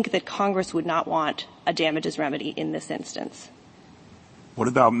to think that Congress would not want a damages remedy in this instance. What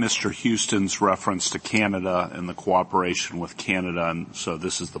about Mr. Houston's reference to Canada and the cooperation with Canada? And so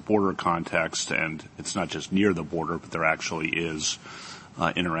this is the border context, and it's not just near the border, but there actually is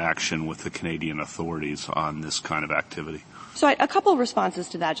interaction with the Canadian authorities on this kind of activity. So a couple of responses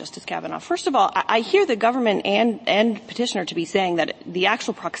to that, Justice Kavanaugh. First of all, I hear the government and petitioner to be saying that the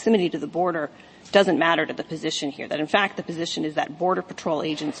actual proximity to the border doesn't matter to the position here, that in fact the position is that Border Patrol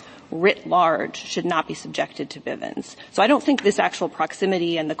agents writ large should not be subjected to Bivens. So I don't think this actual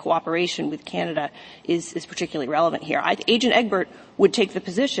proximity and the cooperation with Canada is particularly relevant here. Agent Egbert would take the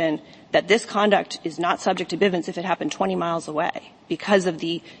position that this conduct is not subject to Bivens if it happened 20 miles away because of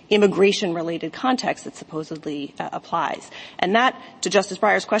the immigration-related context that supposedly applies. And that, to Justice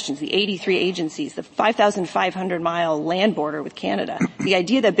Breyer's questions, the 83 agencies, the 5,500-mile land border with Canada, the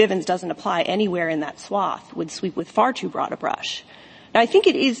idea that Bivens doesn't apply anywhere in that swath would sweep with far too broad a brush. Now, I think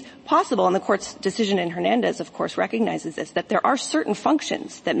it is possible, and the Court's decision in Hernandez, of course, recognizes this, that there are certain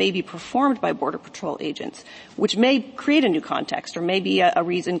functions that may be performed by Border Patrol agents, which may create a new context or may be a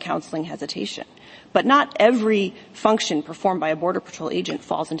reason counseling hesitation. But not every function performed by a Border Patrol agent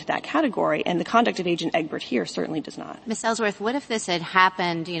falls into that category, and the conduct of Agent Egbert here certainly does not. Ms. Ellsworth, what if this had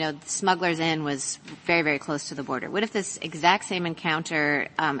happened, Smuggler's Inn was very, very close to the border. What if this exact same encounter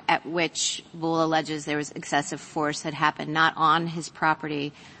at which Bull alleges there was excessive force had happened not on his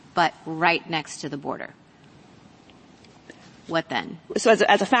property, but right next to the border? What then? So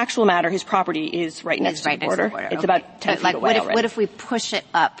as a factual matter, his property is right next to the border. It's okay. about 10 feet away already. What if we push it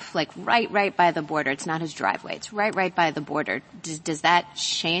up, right by the border? It's not his driveway. It's right by the border. Does that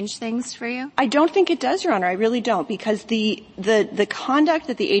change things for you? I don't think it does, Your Honor. I really don't, because the conduct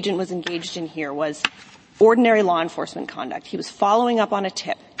that the agent was engaged in here was ordinary law enforcement conduct. He was following up on a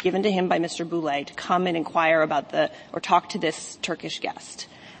tip given to him by Mr. Boulay to come and inquire about or talk to this Turkish guest.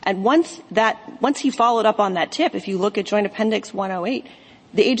 And once he followed up on that tip, if you look at Joint Appendix 108,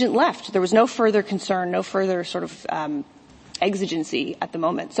 the agent left. There was no further concern, no further sort of exigency at the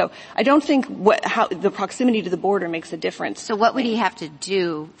moment. So I don't think how the proximity to the border makes a difference. So what would he have to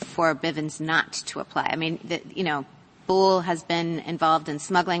do for Bivens not to apply? I mean, Bull has been involved in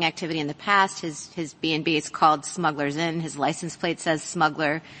smuggling activity in the past. His B&B is called Smuggler's Inn. His license plate says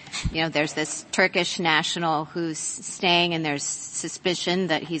smuggler. There's this Turkish national who's staying, and there's suspicion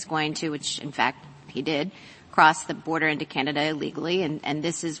that he's going to, which in fact he did, cross the border into Canada illegally, and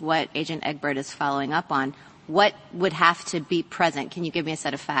this is what Agent Egbert is following up on. what would have to be present? Can you give me a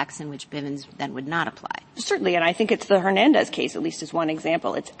set of facts in which Bivens then would not apply? Certainly, and I think it's the Hernandez case, at least as one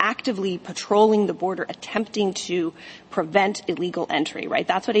example. It's actively patrolling the border, attempting to prevent illegal entry, right?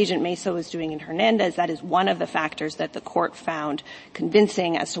 That's what Agent Mesa was doing in Hernandez. That is one of the factors that the court found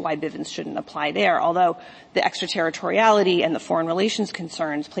convincing as to why Bivens shouldn't apply there, although the extraterritoriality and the foreign relations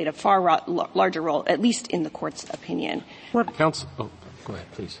concerns played a far larger role, at least in the court's opinion. Counsel, go ahead,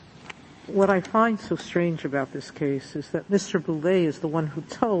 please. What I find so strange about this case is that Mr. Boulay is the one who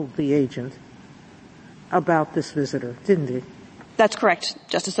told the agent about this visitor, didn't he? That's correct,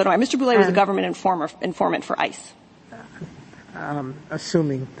 Justice Sotomayor. Mr. Boulay was a government informant for ICE.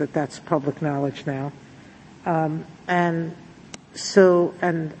 Assuming that that's public knowledge now. And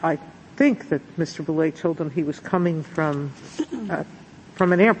I think that Mr. Boulay told him he was coming from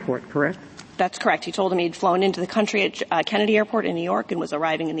an airport, correct? That's correct. He told him he'd flown into the country at Kennedy Airport in New York and was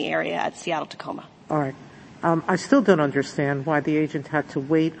arriving in the area at Seattle-Tacoma. All right. I still don't understand why the agent had to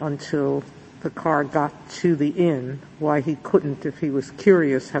wait until the car got to the inn, why he couldn't, if he was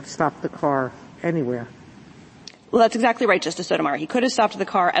curious, have stopped the car anywhere. Well, that's exactly right, Justice Sotomayor. He could have stopped the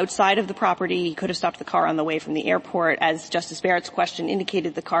car outside of the property. He could have stopped the car on the way from the airport. As Justice Barrett's question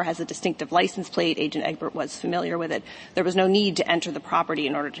indicated, the car has a distinctive license plate. Agent Egbert was familiar with it. There was no need to enter the property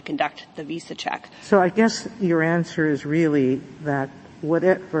in order to conduct the visa check. So I guess your answer is really that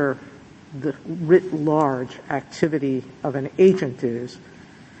whatever the writ large activity of an agent is,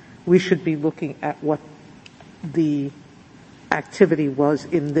 we should be looking at what the activity was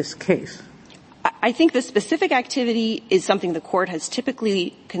in this case. I think the specific activity is something the court has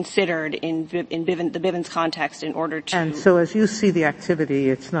typically considered in the Bivens context in order to... And so as you see the activity,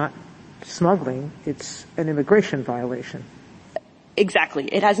 it's not smuggling, it's an immigration violation. Exactly.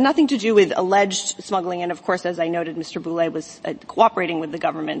 It has nothing to do with alleged smuggling, and of course, as I noted, Mr. Boulay was cooperating with the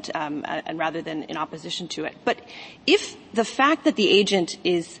government and rather than in opposition to it. But if the fact that the agent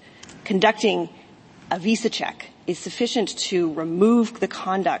is conducting a visa check is sufficient to remove the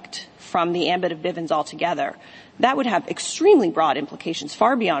conduct from the ambit of Bivens altogether, that would have extremely broad implications,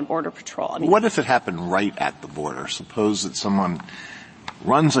 far beyond Border Patrol. I mean, what if it happened right at the border? Suppose that someone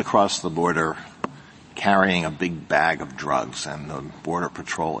runs across the border carrying a big bag of drugs, and the Border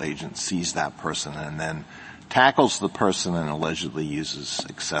Patrol agent sees that person and then tackles the person and allegedly uses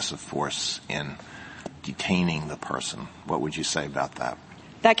excessive force in detaining the person. What would you say about that?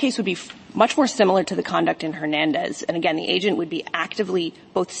 That case would be much more similar to the conduct in Hernandez. And again, the agent would be actively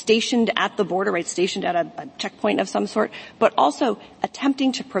both stationed at the border, right, stationed at a checkpoint of some sort, but also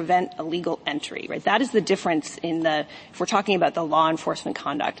attempting to prevent illegal entry, right? That is the difference if we're talking about the law enforcement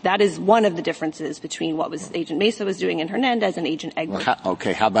conduct. That is one of the differences between what Agent Mesa was doing in Hernandez and Agent Egbert. Well,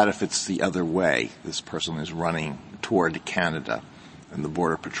 how about if it's the other way? This person is running toward Canada and the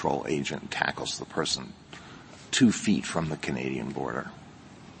Border Patrol agent tackles the person 2 feet from the Canadian border.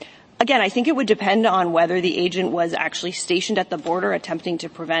 Again, I think it would depend on whether the agent was actually stationed at the border attempting to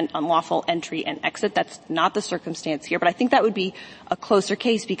prevent unlawful entry and exit. That's not the circumstance here, but I think that would be a closer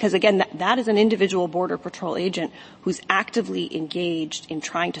case because, again, that is an individual Border Patrol agent who's actively engaged in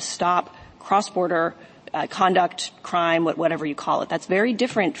trying to stop cross-border conduct, crime, whatever you call it. That's very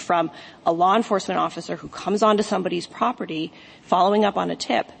different from a law enforcement officer who comes onto somebody's property following up on a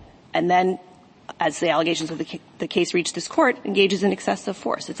tip and then, as the allegations of the case reach this court, engages in excessive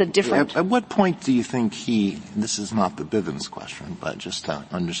force. It's a different... At what point do you think this is not the Bivens question, but just to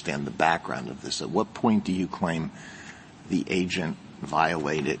understand the background of this, at what point do you claim the agent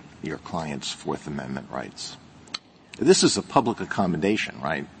violated your client's Fourth Amendment rights? This is a public accommodation,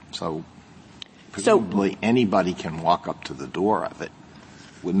 right? So presumably anybody can walk up to the door of it.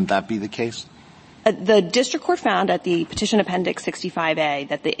 Wouldn't that be the case? The district court found at the petition appendix 65A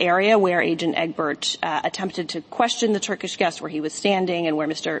that the area where Agent Egbert attempted to question the Turkish guest where he was standing and where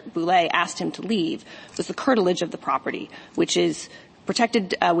Mr. Boulay asked him to leave was the curtilage of the property, which is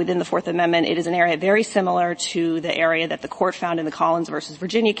protected within the Fourth Amendment. It is an area very similar to the area that the court found in the Collins versus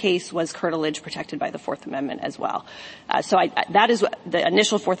Virginia case was curtilage protected by the Fourth Amendment as well. That is the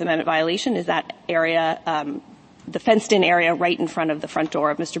initial Fourth Amendment violation is that area, the fenced-in area right in front of the front door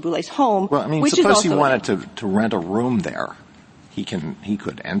of Mr. Boulay's home. Well, I mean, suppose he wanted to rent a room there. He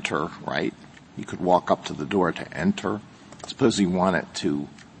could enter, right? He could walk up to the door to enter. Suppose he wanted to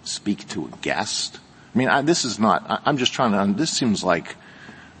speak to a guest. I mean, I'm just trying to, this seems like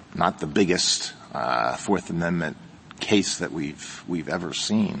not the biggest Fourth Amendment case that we've ever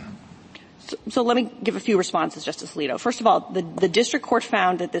seen. So let me give a few responses, Justice Alito. First of all, the district court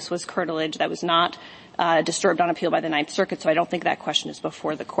found that this was curtilage that was not disturbed on appeal by the Ninth Circuit, so I don't think that question is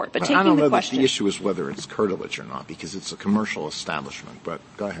before the court. But taking I don't know the that the issue is whether it's curtilage or not, because it's a commercial establishment. But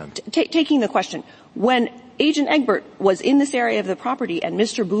go ahead. Taking the question, when Agent Egbert was in this area of the property and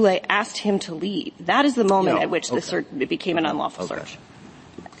Mr. Boulay asked him to leave, that is the moment at which it became an unlawful search.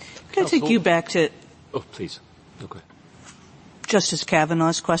 Can I take you back to please. Okay. Justice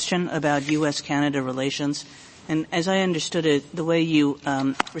Kavanaugh's question about U.S.-Canada relations? And as I understood it, the way you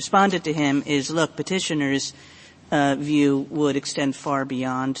responded to him is, look, petitioner's view would extend far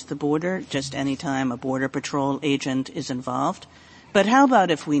beyond the border, just any time a Border Patrol agent is involved. But how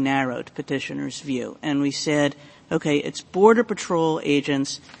about if we narrowed petitioner's view and we said, okay, it's Border Patrol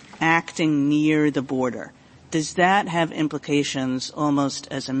agents acting near the border. Does that have implications almost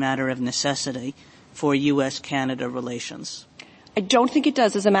as a matter of necessity for U.S.-Canada relations? I don't think it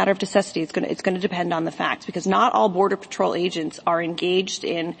does as a matter of necessity. It's going to depend on the facts, because not all Border Patrol agents are engaged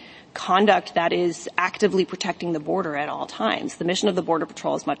in conduct that is actively protecting the border at all times. The mission of the Border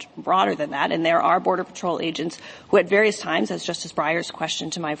Patrol is much broader than that, and there are Border Patrol agents who at various times, as Justice Breyer's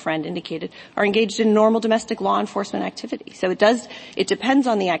question to my friend indicated, are engaged in normal domestic law enforcement activity. So it depends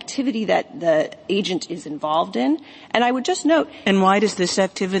on the activity that the agent is involved in. And I would just note. And why does this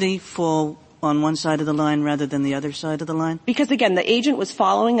activity fall on one side of the line rather than the other side of the line? Because, again, the agent was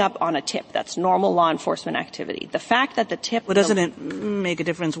following up on a tip. That's normal law enforcement activity. The fact that the tip... Well, doesn't it make a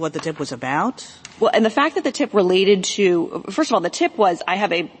difference what the tip was about? Well, and the fact that the tip related to... First of all, the tip was, I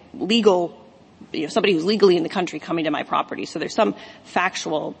have a legal... somebody who's legally in the country coming to my property. So there's some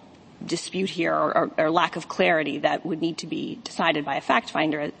factual dispute here or lack of clarity that would need to be decided by a fact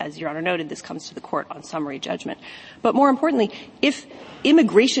finder. As Your Honor noted, this comes to the court on summary judgment. But more importantly, if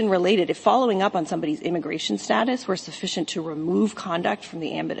immigration related, if following up on somebody's immigration status were sufficient to remove conduct from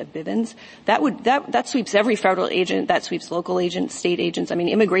the ambit of Bivens, that sweeps every federal agent, that sweeps local agents, state agents. I mean,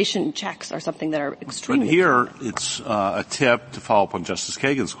 immigration checks are something that are extremely... But here, it's a tip, to follow up on Justice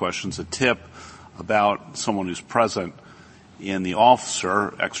Kagan's questions, a tip about someone who's present, and the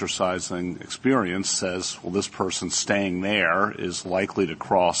officer exercising experience says, well, this person staying there is likely to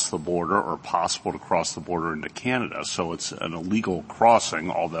cross the border or possible to cross the border into Canada. So it's an illegal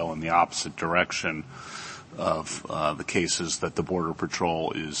crossing, although in the opposite direction of the cases that the Border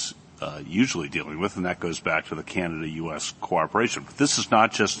Patrol is usually dealing with, and that goes back to the Canada-U.S. cooperation. But this is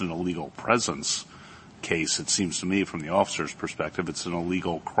not just an illegal presence case, it seems to me, from the officer's perspective. It's an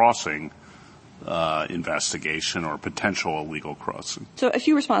illegal crossing investigation or potential illegal crossing. So a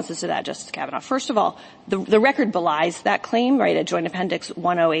few responses to that, Justice Kavanaugh. First of all, the record belies that claim, right? At Joint Appendix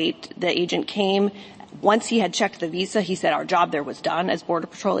 108, the agent came. Once he had checked the visa, he said our job there was done as Border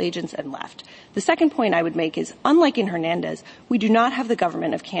Patrol agents and left. The second point I would make is, unlike in Hernandez, we do not have the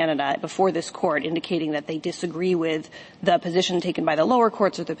government of Canada before this court indicating that they disagree with the position taken by the lower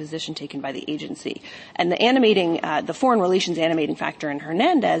courts or the position taken by the agency. And the foreign relations animating factor in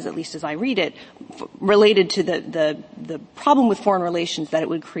Hernandez, at least as I read it, related to the problem with foreign relations that it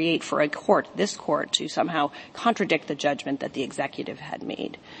would create for this court, to somehow contradict the judgment that the executive had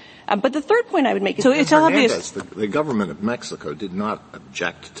made. But the third point I would make is... So it's obvious. The government of Mexico did not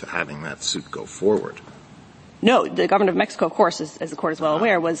object to having that suit go forward. No, the government of Mexico, of course, as the court is well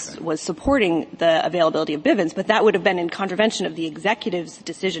aware, was supporting the availability of Bivens, but that would have been in contravention of the executive's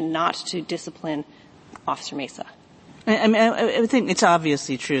decision not to discipline Officer Mesa. I think it's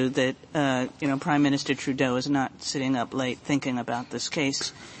obviously true that, Prime Minister Trudeau is not sitting up late thinking about this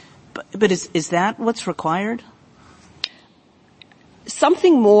case. But is that what's required?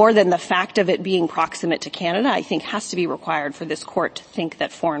 Something more than the fact of it being proximate to Canada, I think, has to be required for this court to think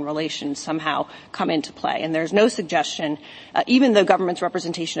that foreign relations somehow come into play. And there's no suggestion, even the government's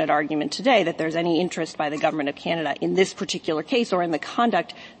representation at argument today, that there's any interest by the government of Canada in this particular case or in the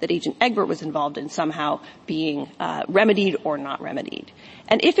conduct that Agent Egbert was involved in somehow being remedied or not remedied.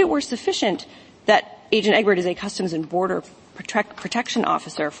 And if it were sufficient that Agent Egbert is a Customs and Border Protection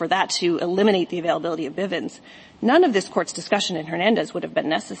officer for that to eliminate the availability of Bivens, none of this court's discussion in Hernandez would have been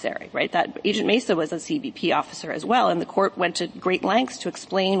necessary, right? That Agent Mesa was a CBP officer as well, and the court went to great lengths to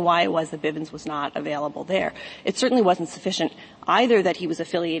explain why it was that Bivens was not available there. It certainly wasn't sufficient either that he was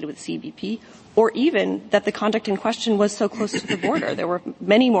affiliated with CBP or even that the conduct in question was so close to the border. There were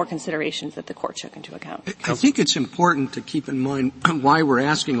many more considerations that the court took into account. I think it's important to keep in mind why we're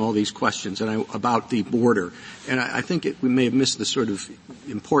asking all these questions about the border. And I think we may have missed the sort of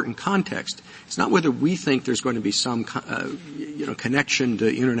important context. It's not whether we think there's going to be some, connection to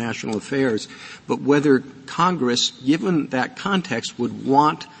international affairs, but whether Congress, given that context, would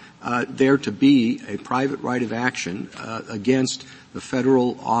want there to be a private right of action against the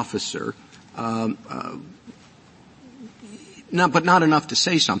federal officer but not enough to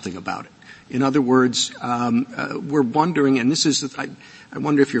say something about it. In other words, we're wondering, and this is, I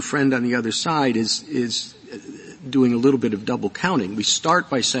wonder if your friend on the other side is doing a little bit of double counting. We start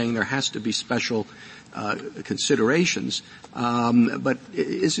by saying there has to be special considerations, but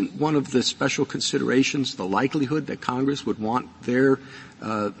isn't one of the special considerations the likelihood that Congress would want their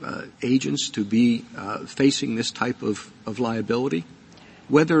agents to be facing this type of liability?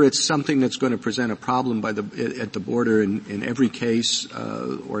 Whether it's something that's going to present a problem at the border in every case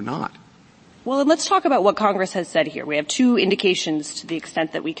or not. Well, and let's talk about what Congress has said here. We have two indications to the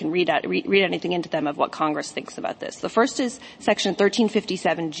extent that we can read anything into them of what Congress thinks about this. The first is Section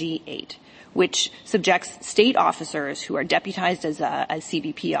 1357G8, which subjects state officers who are deputized as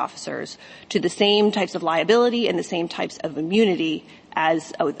CBP officers to the same types of liability and the same types of immunity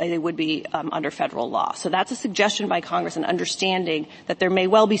as they would be under federal law. So that's a suggestion by Congress, an understanding that there may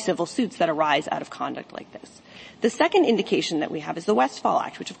well be civil suits that arise out of conduct like this. The second indication that we have is the Westfall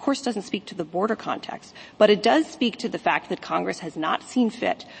Act, which of course doesn't speak to the border context, but it does speak to the fact that Congress has not seen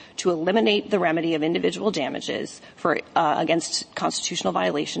fit to eliminate the remedy of individual damages against constitutional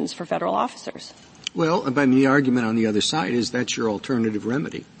violations for federal officers. Well, but the argument on the other side is that's your alternative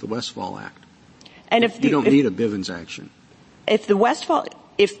remedy, the Westfall Act. And if you don't need a Bivens action. If the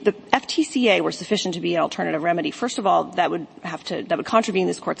FTCA were sufficient to be an alternative remedy, first of all, that would contravene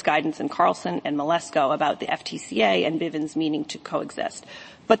this Court's guidance in Carlson and Malesko about the FTCA and Bivens meaning to coexist.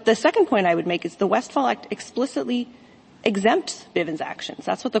 But the second point I would make is the Westfall Act explicitly exempts Bivens actions.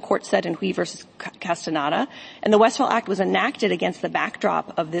 That's what the Court said in Hui versus Castaneda. And the Westfall Act was enacted against the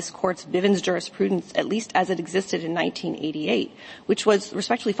backdrop of this Court's Bivens jurisprudence, at least as it existed in 1988, which was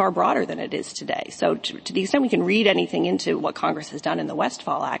respectfully far broader than it is today. So to the extent we can read anything into what Congress has done in the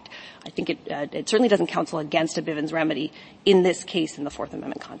Westfall Act, I think it certainly doesn't counsel against a Bivens remedy in this case in the Fourth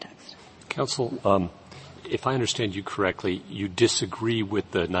Amendment context. Counsel, if I understand you correctly, you disagree with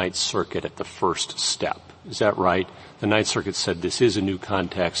the Ninth Circuit at the first step. Is that right? The Ninth Circuit said this is a new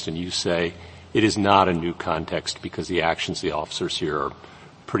context, and you say it is not a new context because the actions of the officers here are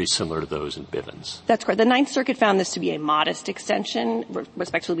pretty similar to those in Bivens. That's correct. The Ninth Circuit found this to be a modest extension.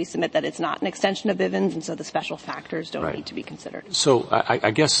 Respectfully, we submit that it's not an extension of Bivens, and so the special factors don't need to be considered. So I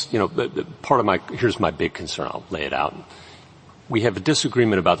guess, here's my big concern. I'll lay it out. We have a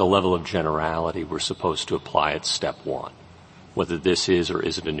disagreement about the level of generality we're supposed to apply at step one, whether this is or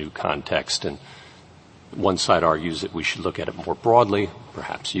isn't a new context. And one side argues that we should look at it more broadly.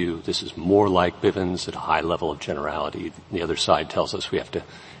 Perhaps this is more like Bivens at a high level of generality. The other side tells us we have to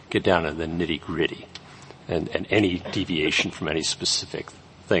get down to the nitty-gritty. And any deviation from any specific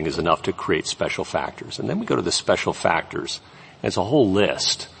thing is enough to create special factors. And then we go to the special factors. And it's a whole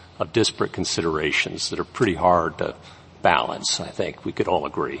list of disparate considerations that are pretty hard to balance, I think. We could all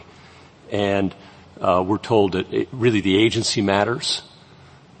agree. And we're told that really the agency matters.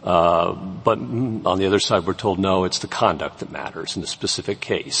 But on the other side, we're told, no, it's the conduct that matters in the specific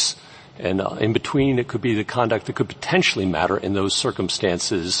case. And in between, it could be the conduct that could potentially matter in those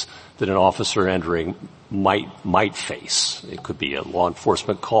circumstances that an officer entering might face. It could be a law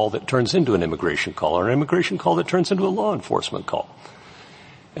enforcement call that turns into an immigration call, or an immigration call that turns into a law enforcement call.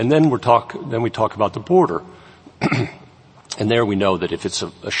 And then we talk about the border. And there we know that if it's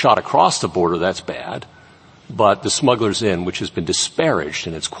a shot across the border, that's bad. But the Smuggler's Inn, which has been disparaged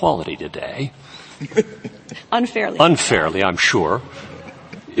in its quality today, unfairly, I'm sure,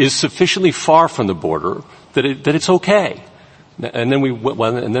 is sufficiently far from the border that it's okay. And then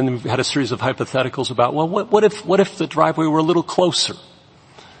we had a series of hypotheticals about, well, what if the driveway were a little closer,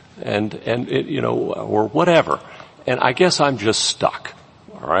 or whatever. And I guess I'm just stuck.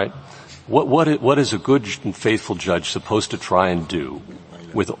 All right. What is a good and faithful judge supposed to try and do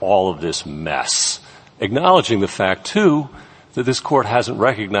with all of this mess? Acknowledging the fact, too, that this Court hasn't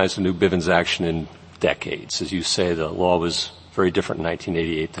recognized a new Bivens action in decades. As you say, the law was very different in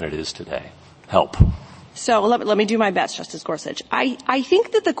 1988 than it is today. Help. So let me do my best, Justice Gorsuch. I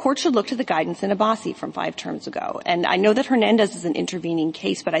think that the Court should look to the guidance in Abbasi from 5 terms ago. And I know that Hernandez is an intervening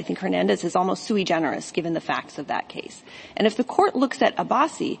case, but I think Hernandez is almost sui generis given the facts of that case. And if the Court looks at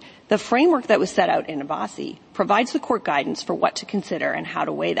Abbasi, the framework that was set out in Abbasi provides the Court guidance for what to consider and how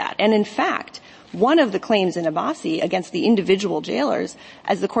to weigh that. And in fact, one of the claims in Abbasi against the individual jailers,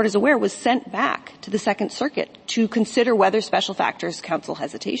 as the Court is aware, was sent back to the Second Circuit to consider whether special factors counsel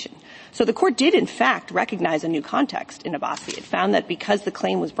hesitation. So the court did, in fact, recognize a new context in Abbasi. It found that because the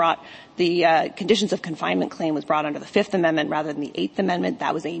claim was brought, the conditions of confinement claim was brought under the Fifth Amendment rather than the Eighth Amendment,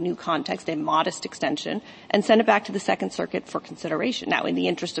 that was a new context, a modest extension, and sent it back to the Second Circuit for consideration. Now, in the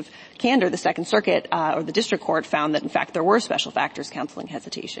interest of candor, the Second Circuit or the district court found that, in fact, there were special factors counseling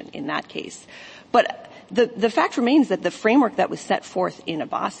hesitation in that case. But the fact remains that the framework that was set forth in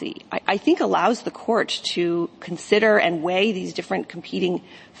Abbasi, I think allows the court to consider and weigh these different competing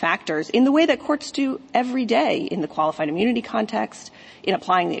factors in the way that courts do every day in the qualified immunity context, in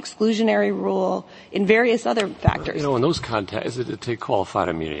applying the exclusionary rule, in various other factors. In those contexts, to take qualified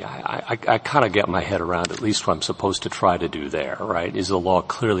immunity, I kind of get my head around at least what I'm supposed to try to do there, right? Is the law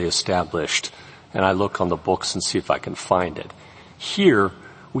clearly established? And I look on the books and see if I can find it. Here,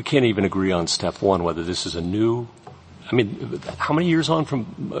 we can't even agree on step one whether this is a new – I mean, how many years on from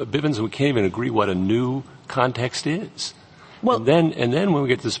Bivens and we can't even agree what a new context is? Well, and then when we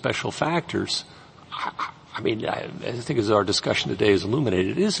get to the special factors, I think as our discussion today has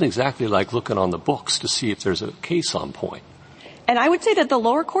illuminated, it isn't exactly like looking on the books to see if there's a case on point. And I would say that the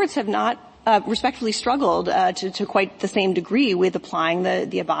lower courts have not respectfully struggled to quite the same degree with applying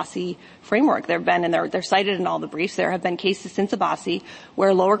the Abbasi framework. There have been, and they're cited in all the briefs, there have been cases since Abbasi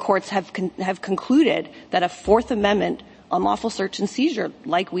where lower courts have concluded that a Fourth Amendment unlawful search and seizure,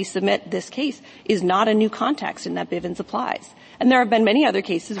 like we submit this case, is not a new context and that Bivens applies. And there have been many other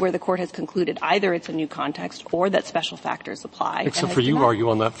cases where the court has concluded either it's a new context or that special factors apply. Except for you argue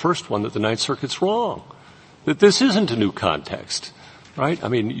on that first one that the Ninth Circuit's wrong, that this isn't a new context. Right? I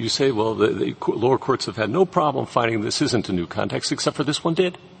mean, you say, well, the lower courts have had no problem finding this isn't a new context, except for this one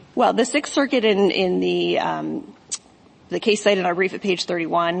did. Well, the Sixth Circuit in the case cited in our brief at page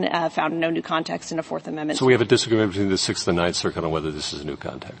 31 found no new context in a Fourth Amendment. So we have a disagreement between the Sixth and Ninth Circuit on whether this is a new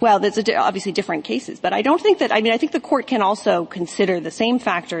context. Well, there's obviously different cases, but I don't think that. I think the court can also consider the same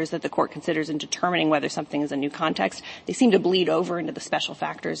factors that the court considers in determining whether something is a new context. They seem to bleed over into the special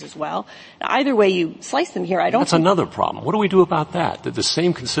factors as well. Now, either way you slice them here, I don't. That's another problem. What do we do about that? That the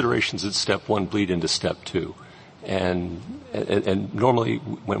same considerations at step one bleed into step two, and normally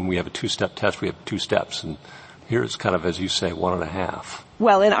when we have a two-step test, we have two steps, and here it's kind of, as you say, 1.5.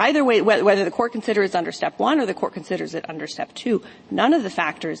 Well, in either way, whether the court considers it under step one or the court considers it under step two, none of the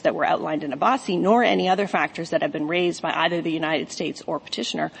factors that were outlined in Abbasi, nor any other factors that have been raised by either the United States or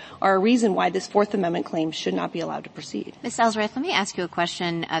petitioner, are a reason why this Fourth Amendment claim should not be allowed to proceed. Ms. Ellsworth, let me ask you a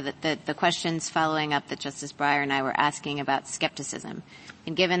question, the questions following up that Justice Breyer and I were asking about skepticism.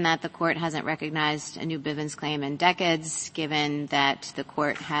 And given that the court hasn't recognized a new Bivens claim in decades, given that the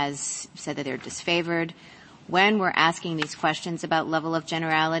court has said that they're disfavored, when we're asking these questions about level of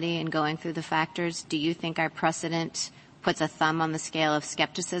generality and going through the factors, do you think our precedent puts a thumb on the scale of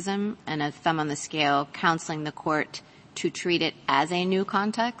skepticism and a thumb on the scale counseling the court to treat it as a new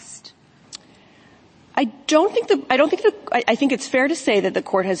context? I think it's fair to say that the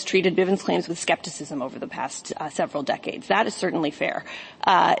court has treated Bivens claims with skepticism over the past several decades. That is certainly fair.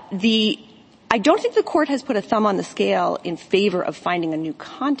 I don't think the court has put a thumb on the scale in favor of finding a new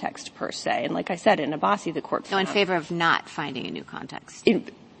context per se. And like I said, in Abbasi, the court found. No, in favor of not finding a new context.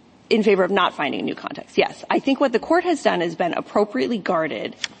 In favor of not finding a new context, yes. I think what the court has done has been appropriately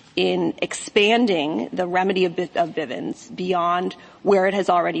guarded in expanding the remedy of Bivens beyond where it has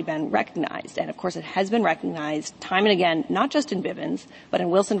already been recognized. And, of course, it has been recognized time and again, not just in Bivens, but in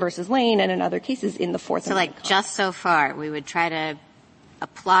Wilson versus Lane and in other cases in the Fourth Amendment. So, just so far, we would try to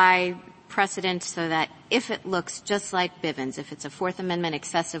apply precedent so that if it looks just like Bivens, if it's a Fourth Amendment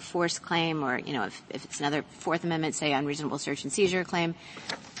excessive force claim or, if it's another Fourth Amendment, say, unreasonable search and seizure claim,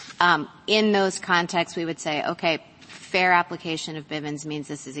 in those contexts we would say, okay, fair application of Bivens means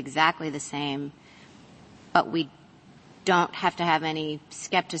this is exactly the same, but we don't have to have any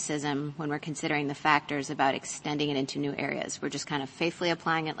skepticism when we're considering the factors about extending it into new areas. We're just kind of faithfully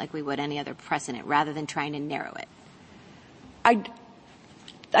applying it like we would any other precedent rather than trying to narrow it.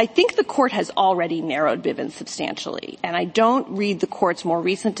 I think the court has already narrowed Bivens substantially, and I don't read the court's more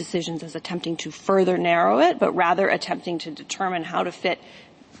recent decisions as attempting to further narrow it, but rather attempting to determine how to fit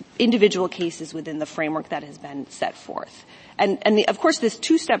individual cases within the framework that has been set forth. Of course, this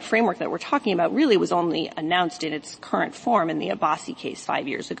two-step framework that we're talking about really was only announced in its current form in the Abbasi case 5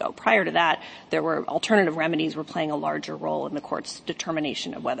 years ago. Prior to that, there were alternative remedies were playing a larger role in the court's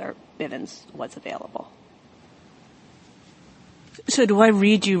determination of whether Bivens was available. So do I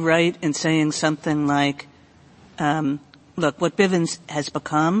read you right in saying something like, look, what Bivens has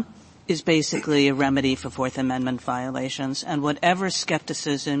become is basically a remedy for Fourth Amendment violations, and whatever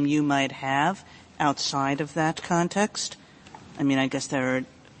skepticism you might have outside of that context, I mean, I guess there are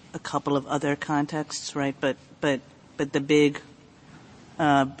a couple of other contexts, right, but but the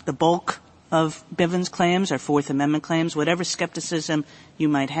bulk of Bivens claims are Fourth Amendment claims. Whatever skepticism you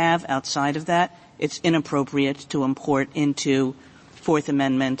might have outside of that, it's inappropriate to import into Fourth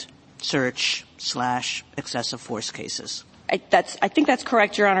Amendment search / excessive force cases. I think that's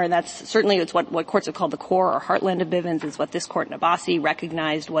correct, Your Honor, and it's what courts have called the core or heartland of Bivens. Is what this court in Abbasi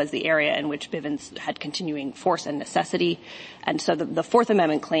recognized was the area in which Bivens had continuing force and necessity. And so the Fourth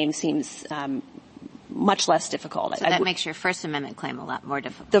Amendment claim seems much less difficult. So that makes your First Amendment claim a lot more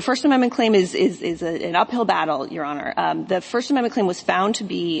difficult. The First Amendment claim is an uphill battle, Your Honor. The First Amendment claim was found to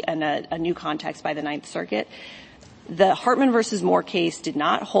be in a new context by the Ninth Circuit. The Hartman versus Moore case did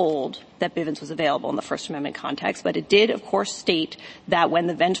not hold that Bivens was available in the First Amendment context, but it did, of course, state that when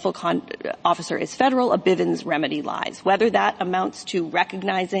the vengeful officer is federal, a Bivens remedy lies. Whether that amounts to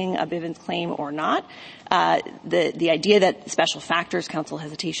recognizing a Bivens claim or not, the idea that special factors counsel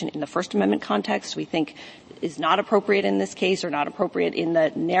hesitation in the First Amendment context, we think, is not appropriate in this case or not appropriate in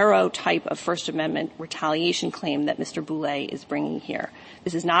the narrow type of First Amendment retaliation claim that Mr. Boulay is bringing here.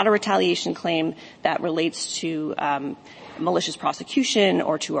 This is not a retaliation claim that relates to malicious prosecution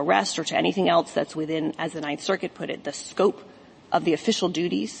or to arrest or to anything else that's within, as the Ninth Circuit put it, the scope of the official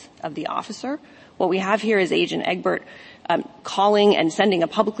duties of the officer. What we have here is Agent Egbert calling and sending a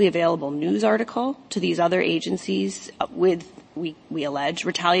publicly available news article to these other agencies with, we allege,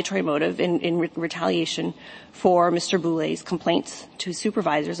 retaliatory motive in retaliation for Mr. Boulay's complaints to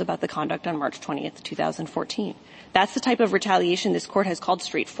supervisors about the conduct on March 20th, 2014. That's the type of retaliation this court has called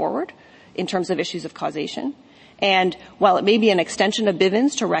straightforward in terms of issues of causation. And while it may be an extension of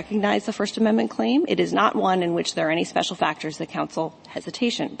Bivens to recognize the First Amendment claim, it is not one in which there are any special factors that counsel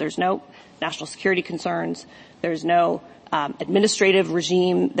hesitation. There's no national security concerns. There's no administrative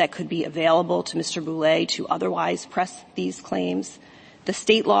regime that could be available to Mr. Boulay to otherwise press these claims. The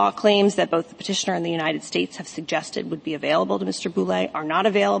state law claims that both the petitioner and the United States have suggested would be available to Mr. Boulay are not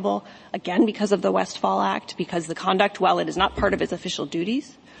available, again, because of the Westfall Act, because the conduct, while it is not part of his official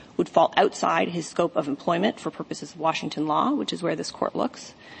duties, would fall outside his scope of employment for purposes of Washington law, which is where this court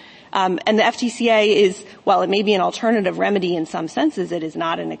looks. And the FTCA is, while it may be an alternative remedy in some senses, it is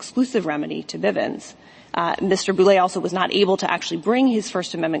not an exclusive remedy to Bivens. Mr. Boulay also was not able to actually bring his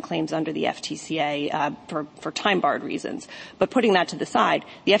First Amendment claims under the FTCA for time-barred reasons. But putting that to the side,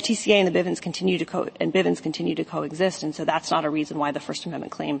 the FTCA and the Bivens continue to coexist, and so that's not a reason why the First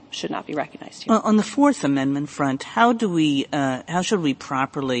Amendment claim should not be recognized here. Well, on the Fourth Amendment front, how should we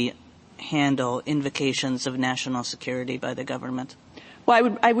properly handle invocations of national security by the government?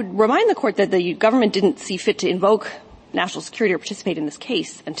 Well, I would remind the court that the government didn't see fit to invoke national security or participate in this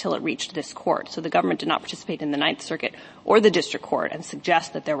case until it reached this court. So the government did not participate in the Ninth Circuit or the district court and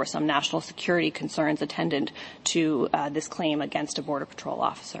suggest that there were some national security concerns attendant to this claim against a Border Patrol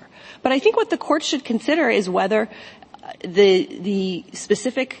officer. But I think what the court should consider is whether the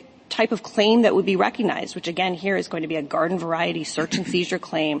specific type of claim that would be recognized, which again here is going to be a garden variety search and seizure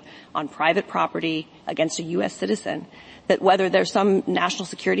claim on private property against a U.S. citizen, that whether there's some national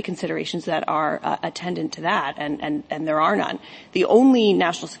security considerations that are attendant to that, and there are none. The only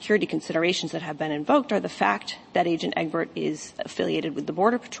national security considerations that have been invoked are the fact that Agent Egbert is affiliated with the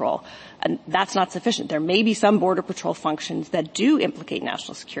Border Patrol, and that's not sufficient. There may be some Border Patrol functions that do implicate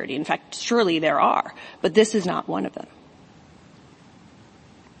national security. In fact, surely there are, but this is not one of them.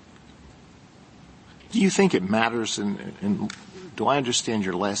 Do you think it matters, and do I understand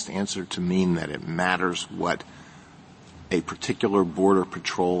your last answer to mean that it matters what a particular Border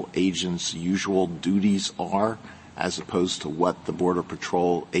Patrol agent's usual duties are as opposed to what the Border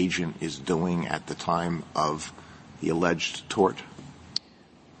Patrol agent is doing at the time of the alleged tort?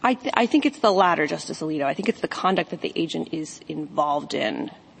 I think it's the latter, Justice Alito. I think it's the conduct that the agent is involved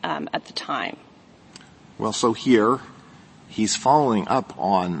in at the time. Well, so here he's following up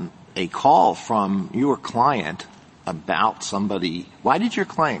on a call from your client about somebody. Why did your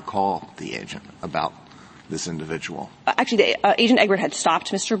client call the agent about this individual? Actually, Agent Egbert had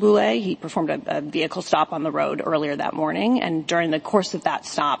stopped Mr. Boulay. He performed a vehicle stop on the road earlier that morning, and during the course of that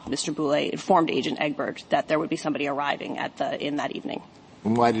stop, Mr. Boulay informed Agent Egbert that there would be somebody arriving in that evening.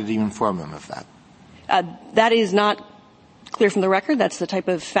 And why did he inform him of that? That is not clear from the record. That's the type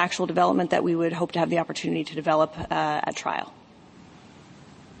of factual development that we would hope to have the opportunity to develop at trial.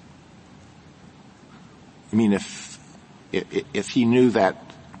 I mean, if he knew that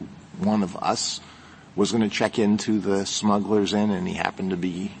one of us was going to check into the Smugglers Inn and he happened to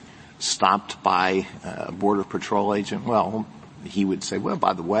be stopped by a Border Patrol agent, well, he would say, well,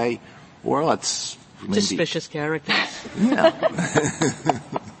 by the way, or let's maybe suspicious characters. Yeah.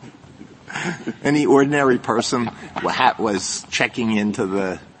 Any ordinary person was checking into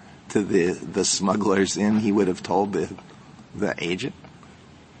the to the smugglers in, he would have told the agent?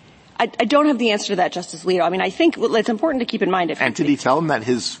 I don't have the answer to that, Justice Alito. I mean, I think it's important to keep in mind. And did he tell him that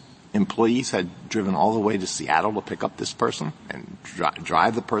his employees had driven all the way to Seattle to pick up this person and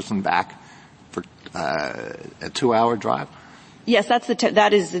drive the person back for a 2-hour drive? Yes,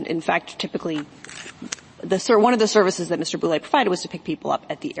 that is in fact typically one of the services that Mr. Boulay provided was to pick people up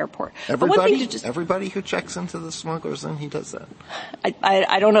at the airport. Everybody who checks into the smugglers in, he does that.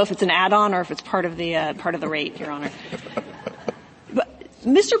 I don't know if it's an add-on or if it's part of the rate, Your Honor.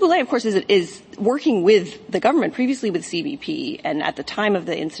 Mr. Boulay, of course, is working with the government, previously with CBP, and at the time of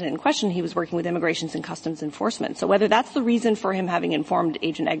the incident in question, he was working with Immigration and Customs Enforcement. So whether that's the reason for him having informed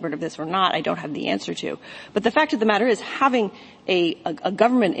Agent Egbert of this or not, I don't have the answer to. But the fact of the matter is, having a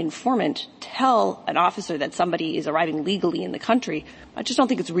government informant tell an officer that somebody is arriving legally in the country, I just don't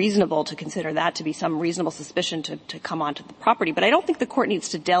think it's reasonable to consider that to be some reasonable suspicion to come onto the property. But I don't think the court needs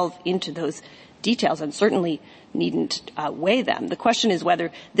to delve into those details and certainly needn't weigh them. The question is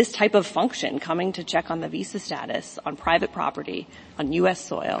whether this type of function, coming to check on the visa status on private property, on U.S.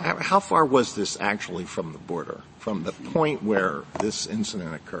 soil. How far was this actually from the border? From the point where this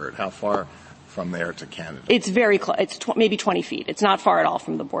incident occurred, how far from there to Canada? It's very close. It's maybe 20 feet. It's not far at all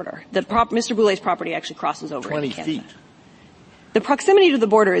from the border. Mr. Boulay's property actually crosses over 20 into Canada. feet. The proximity to the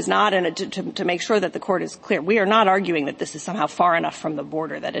border is not, and to make sure that the court is clear, we are not arguing that this is somehow far enough from the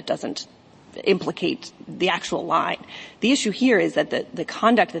border that it doesn't implicate the actual line. The issue here is that the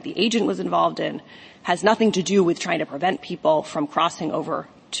conduct that the agent was involved in has nothing to do with trying to prevent people from crossing over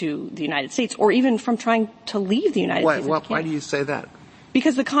to the United States or even from trying to leave the United States. Why do you say that?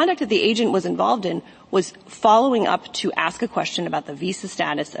 Because the conduct that the agent was involved in was following up to ask a question about the visa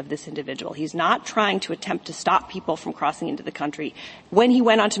status of this individual. He's not trying to attempt to stop people from crossing into the country when he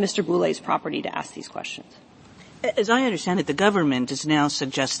went onto Mr. Boulay's property to ask these questions. As I understand it, the government is now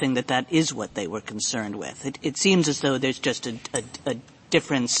suggesting that that is what they were concerned with. It seems as though there's just a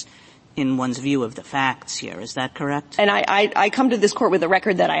difference in one's view of the facts here. Is that correct? And I come to this court with a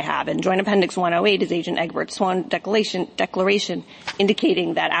record that I have. In Joint Appendix 108 is Agent Egbert's sworn declaration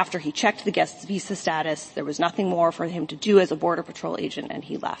indicating that after he checked the guest's visa status, there was nothing more for him to do as a Border Patrol agent, and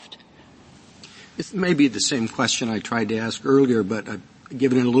he left. It may be the same question I tried to ask earlier, but I've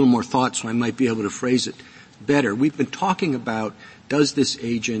given it a little more thought, so I might be able to phrase it better. We've been talking about, does this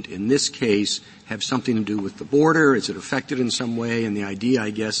agent in this case have something to do with the border? Is it affected in some way? And the idea,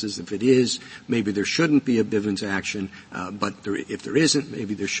 I guess, is if it is, maybe there shouldn't be a Bivens action, but if there isn't,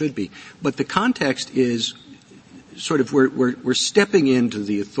 maybe there should be. But the context is sort of we're stepping into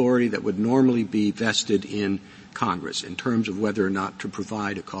the authority that would normally be vested in Congress in terms of whether or not to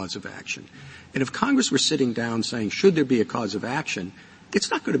provide a cause of action. And if Congress were sitting down saying, should there be a cause of action, it's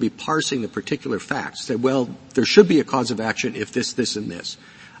not going to be parsing the particular facts. Say, well, there should be a cause of action if this, this, and this.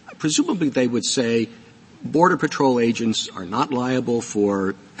 Presumably they would say Border Patrol agents are not liable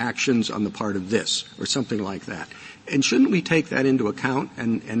for actions on the part of this or something like that. And shouldn't we take that into account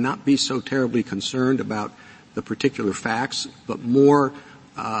and not be so terribly concerned about the particular facts, but more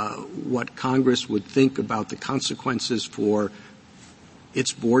what Congress would think about the consequences for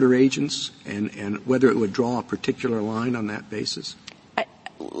its border agents and whether it would draw a particular line on that basis?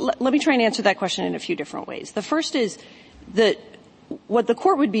 Let me try and answer that question in a few different ways. The first is that what the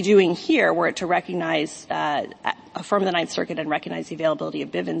court would be doing here, were it to recognize, affirm the Ninth Circuit and recognize the availability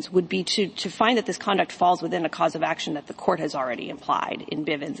of Bivens, would be to find that this conduct falls within a cause of action that the court has already implied in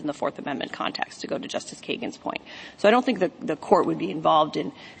Bivens in the Fourth Amendment context, to go to Justice Kagan's point. So I don't think that the court would be involved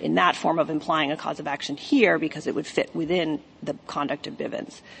in that form of implying a cause of action here because it would fit within the conduct of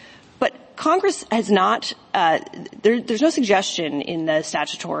Bivens. But Congress has not, there's no suggestion in the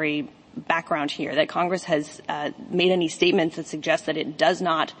statutory background here that Congress has made any statements that suggest that it does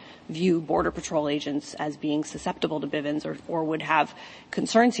not view Border Patrol agents as being susceptible to Bivens or would have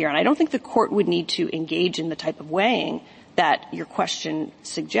concerns here. And I don't think the court would need to engage in the type of weighing that your question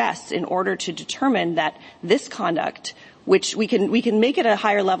suggests in order to determine that this conduct, which we can make it a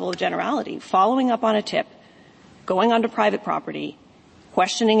higher level of generality, following up on a tip, going onto private property,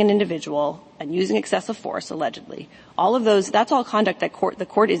 questioning an individual, and using excessive force, allegedly. All of those, that's all conduct that the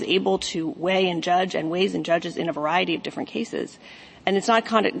court is able to weigh and judge and weighs and judges in a variety of different cases. And it's not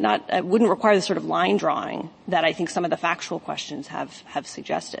conduct, wouldn't require the sort of line drawing that I think some of the factual questions have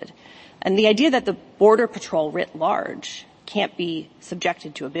suggested. And the idea that the Border Patrol writ large can't be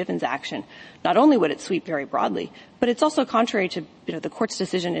subjected to a Bivens action, not only would it sweep very broadly, but it's also contrary to, the court's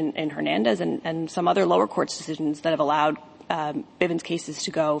decision in Hernandez and some other lower court's decisions that have allowed Bivens cases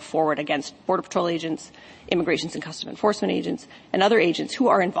to go forward against Border Patrol agents, Immigration and Customs Enforcement agents, and other agents who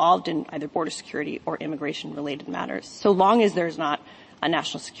are involved in either border security or immigration-related matters. So long as there's not a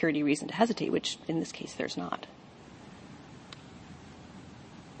national security reason to hesitate, which in this case there's not.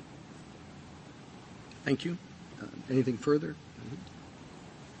 Thank you. Anything further?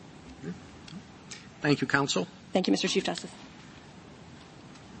 Thank you, counsel. Thank you, Mr. Chief Justice.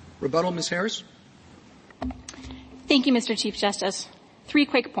 Rebuttal, Ms. Harris. Thank you, Mr. Chief Justice. 3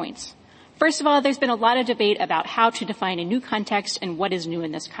 quick points. First of all, there's been a lot of debate about how to define a new context and what is new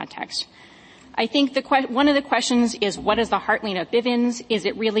in this context. I think one of the questions is, what is the heartland of Bivens? Is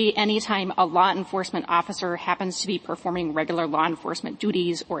it really any time a law enforcement officer happens to be performing regular law enforcement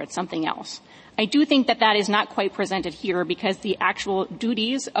duties, or it's something else? I do think that is not quite presented here, because the actual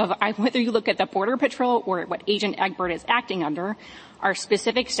duties of whether you look at the Border Patrol or what Agent Egbert is acting under are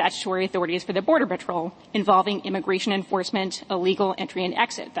specific statutory authorities for the Border Patrol involving immigration enforcement, illegal entry and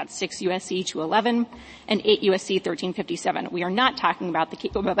exit. That's 6 U.S.C. 211 and 8 U.S.C. 1357. We are not talking about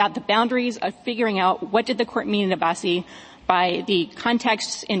the boundaries of figuring out what did the court mean in Abbasi by the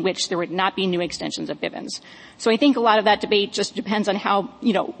contexts in which there would not be new extensions of Bivens. So I think a lot of that debate just depends on how,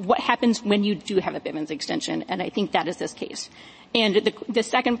 what happens when you do have a Bivens extension, and I think that is this case. And the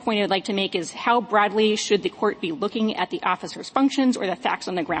second point I'd like to make is, how broadly should the court be looking at the officer's functions or the facts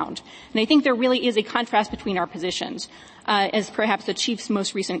on the ground? And I think there really is a contrast between our positions, as perhaps the Chief's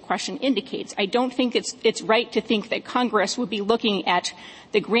most recent question indicates. I don't think it's right to think that Congress would be looking at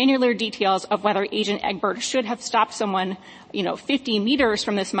the granular details of whether Agent Egbert should have stopped someone, 50 meters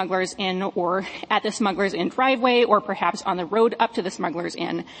from the Smuggler's Inn, or at the Smuggler's Inn driveway, or perhaps on the road up to the Smuggler's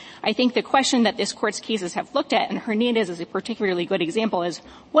Inn. I think the question that this court's cases have looked at, and Hernandez is a particularly good example, is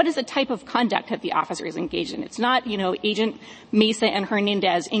what is the type of conduct that the officer is engaged in? It's not, Agent Mesa and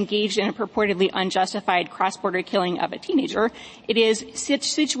Hernandez engaged in a purportedly unjustified cross-border killing of a teenager. It is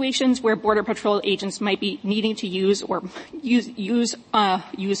situations where Border Patrol agents might be needing to use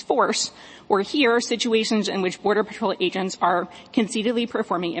force, or here, situations in which Border Patrol agents are conceitedly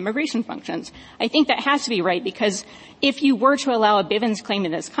performing immigration functions. I think that has to be right, because if you were to allow a Bivens claim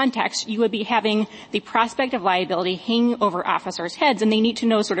in this context, you would be having the prospect of liability hanging over officers' heads, and they need to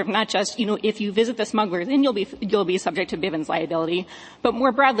know sort of not just, if you visit the Smuggler's Inn, you'll be subject to Bivens liability, but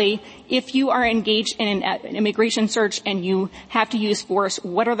more broadly, if you are engaged in an immigration search and you have to use force,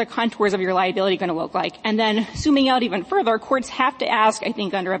 what are the contours of your liability going to look like? And then, zooming out even further, courts have to ask, I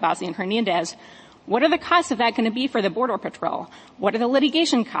think under Abbasi and Hernandez, what are the costs of that going to be for the Border Patrol? What are the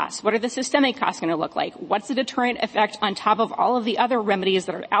litigation costs? What are the systemic costs going to look like? What's the deterrent effect on top of all of the other remedies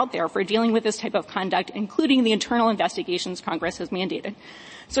that are out there for dealing with this type of conduct, including the internal investigations Congress has mandated?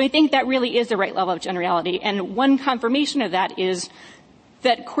 So I think that really is the right level of generality. And one confirmation of that is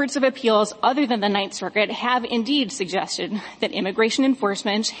that courts of appeals other than the Ninth Circuit have indeed suggested that immigration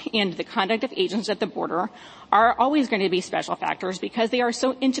enforcement and the conduct of agents at the border are always going to be special factors, because they are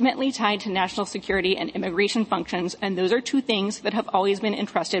so intimately tied to national security and immigration functions, and those are two things that have always been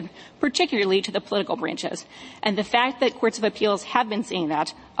entrusted particularly to the political branches. And the fact that courts of appeals have been saying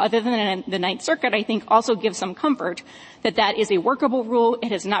that, other than the Ninth Circuit, I think also gives some comfort that that is a workable rule.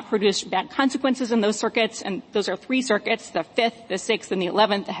 It has not produced bad consequences in those circuits, and those are 3 circuits, the 5th, the 6th, and the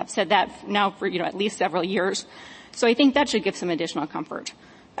 11th, that have said that now for, at least several years. So I think that should give some additional comfort.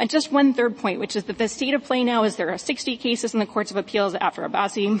 And just one third point, which is that the state of play now is there are 60 cases in the courts of appeals after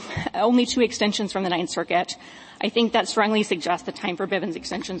Abbasi, only 2 extensions from the Ninth Circuit. I think that strongly suggests the time for Bivens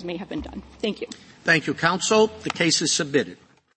extensions may have been done. Thank you. Thank you, counsel. The case is submitted.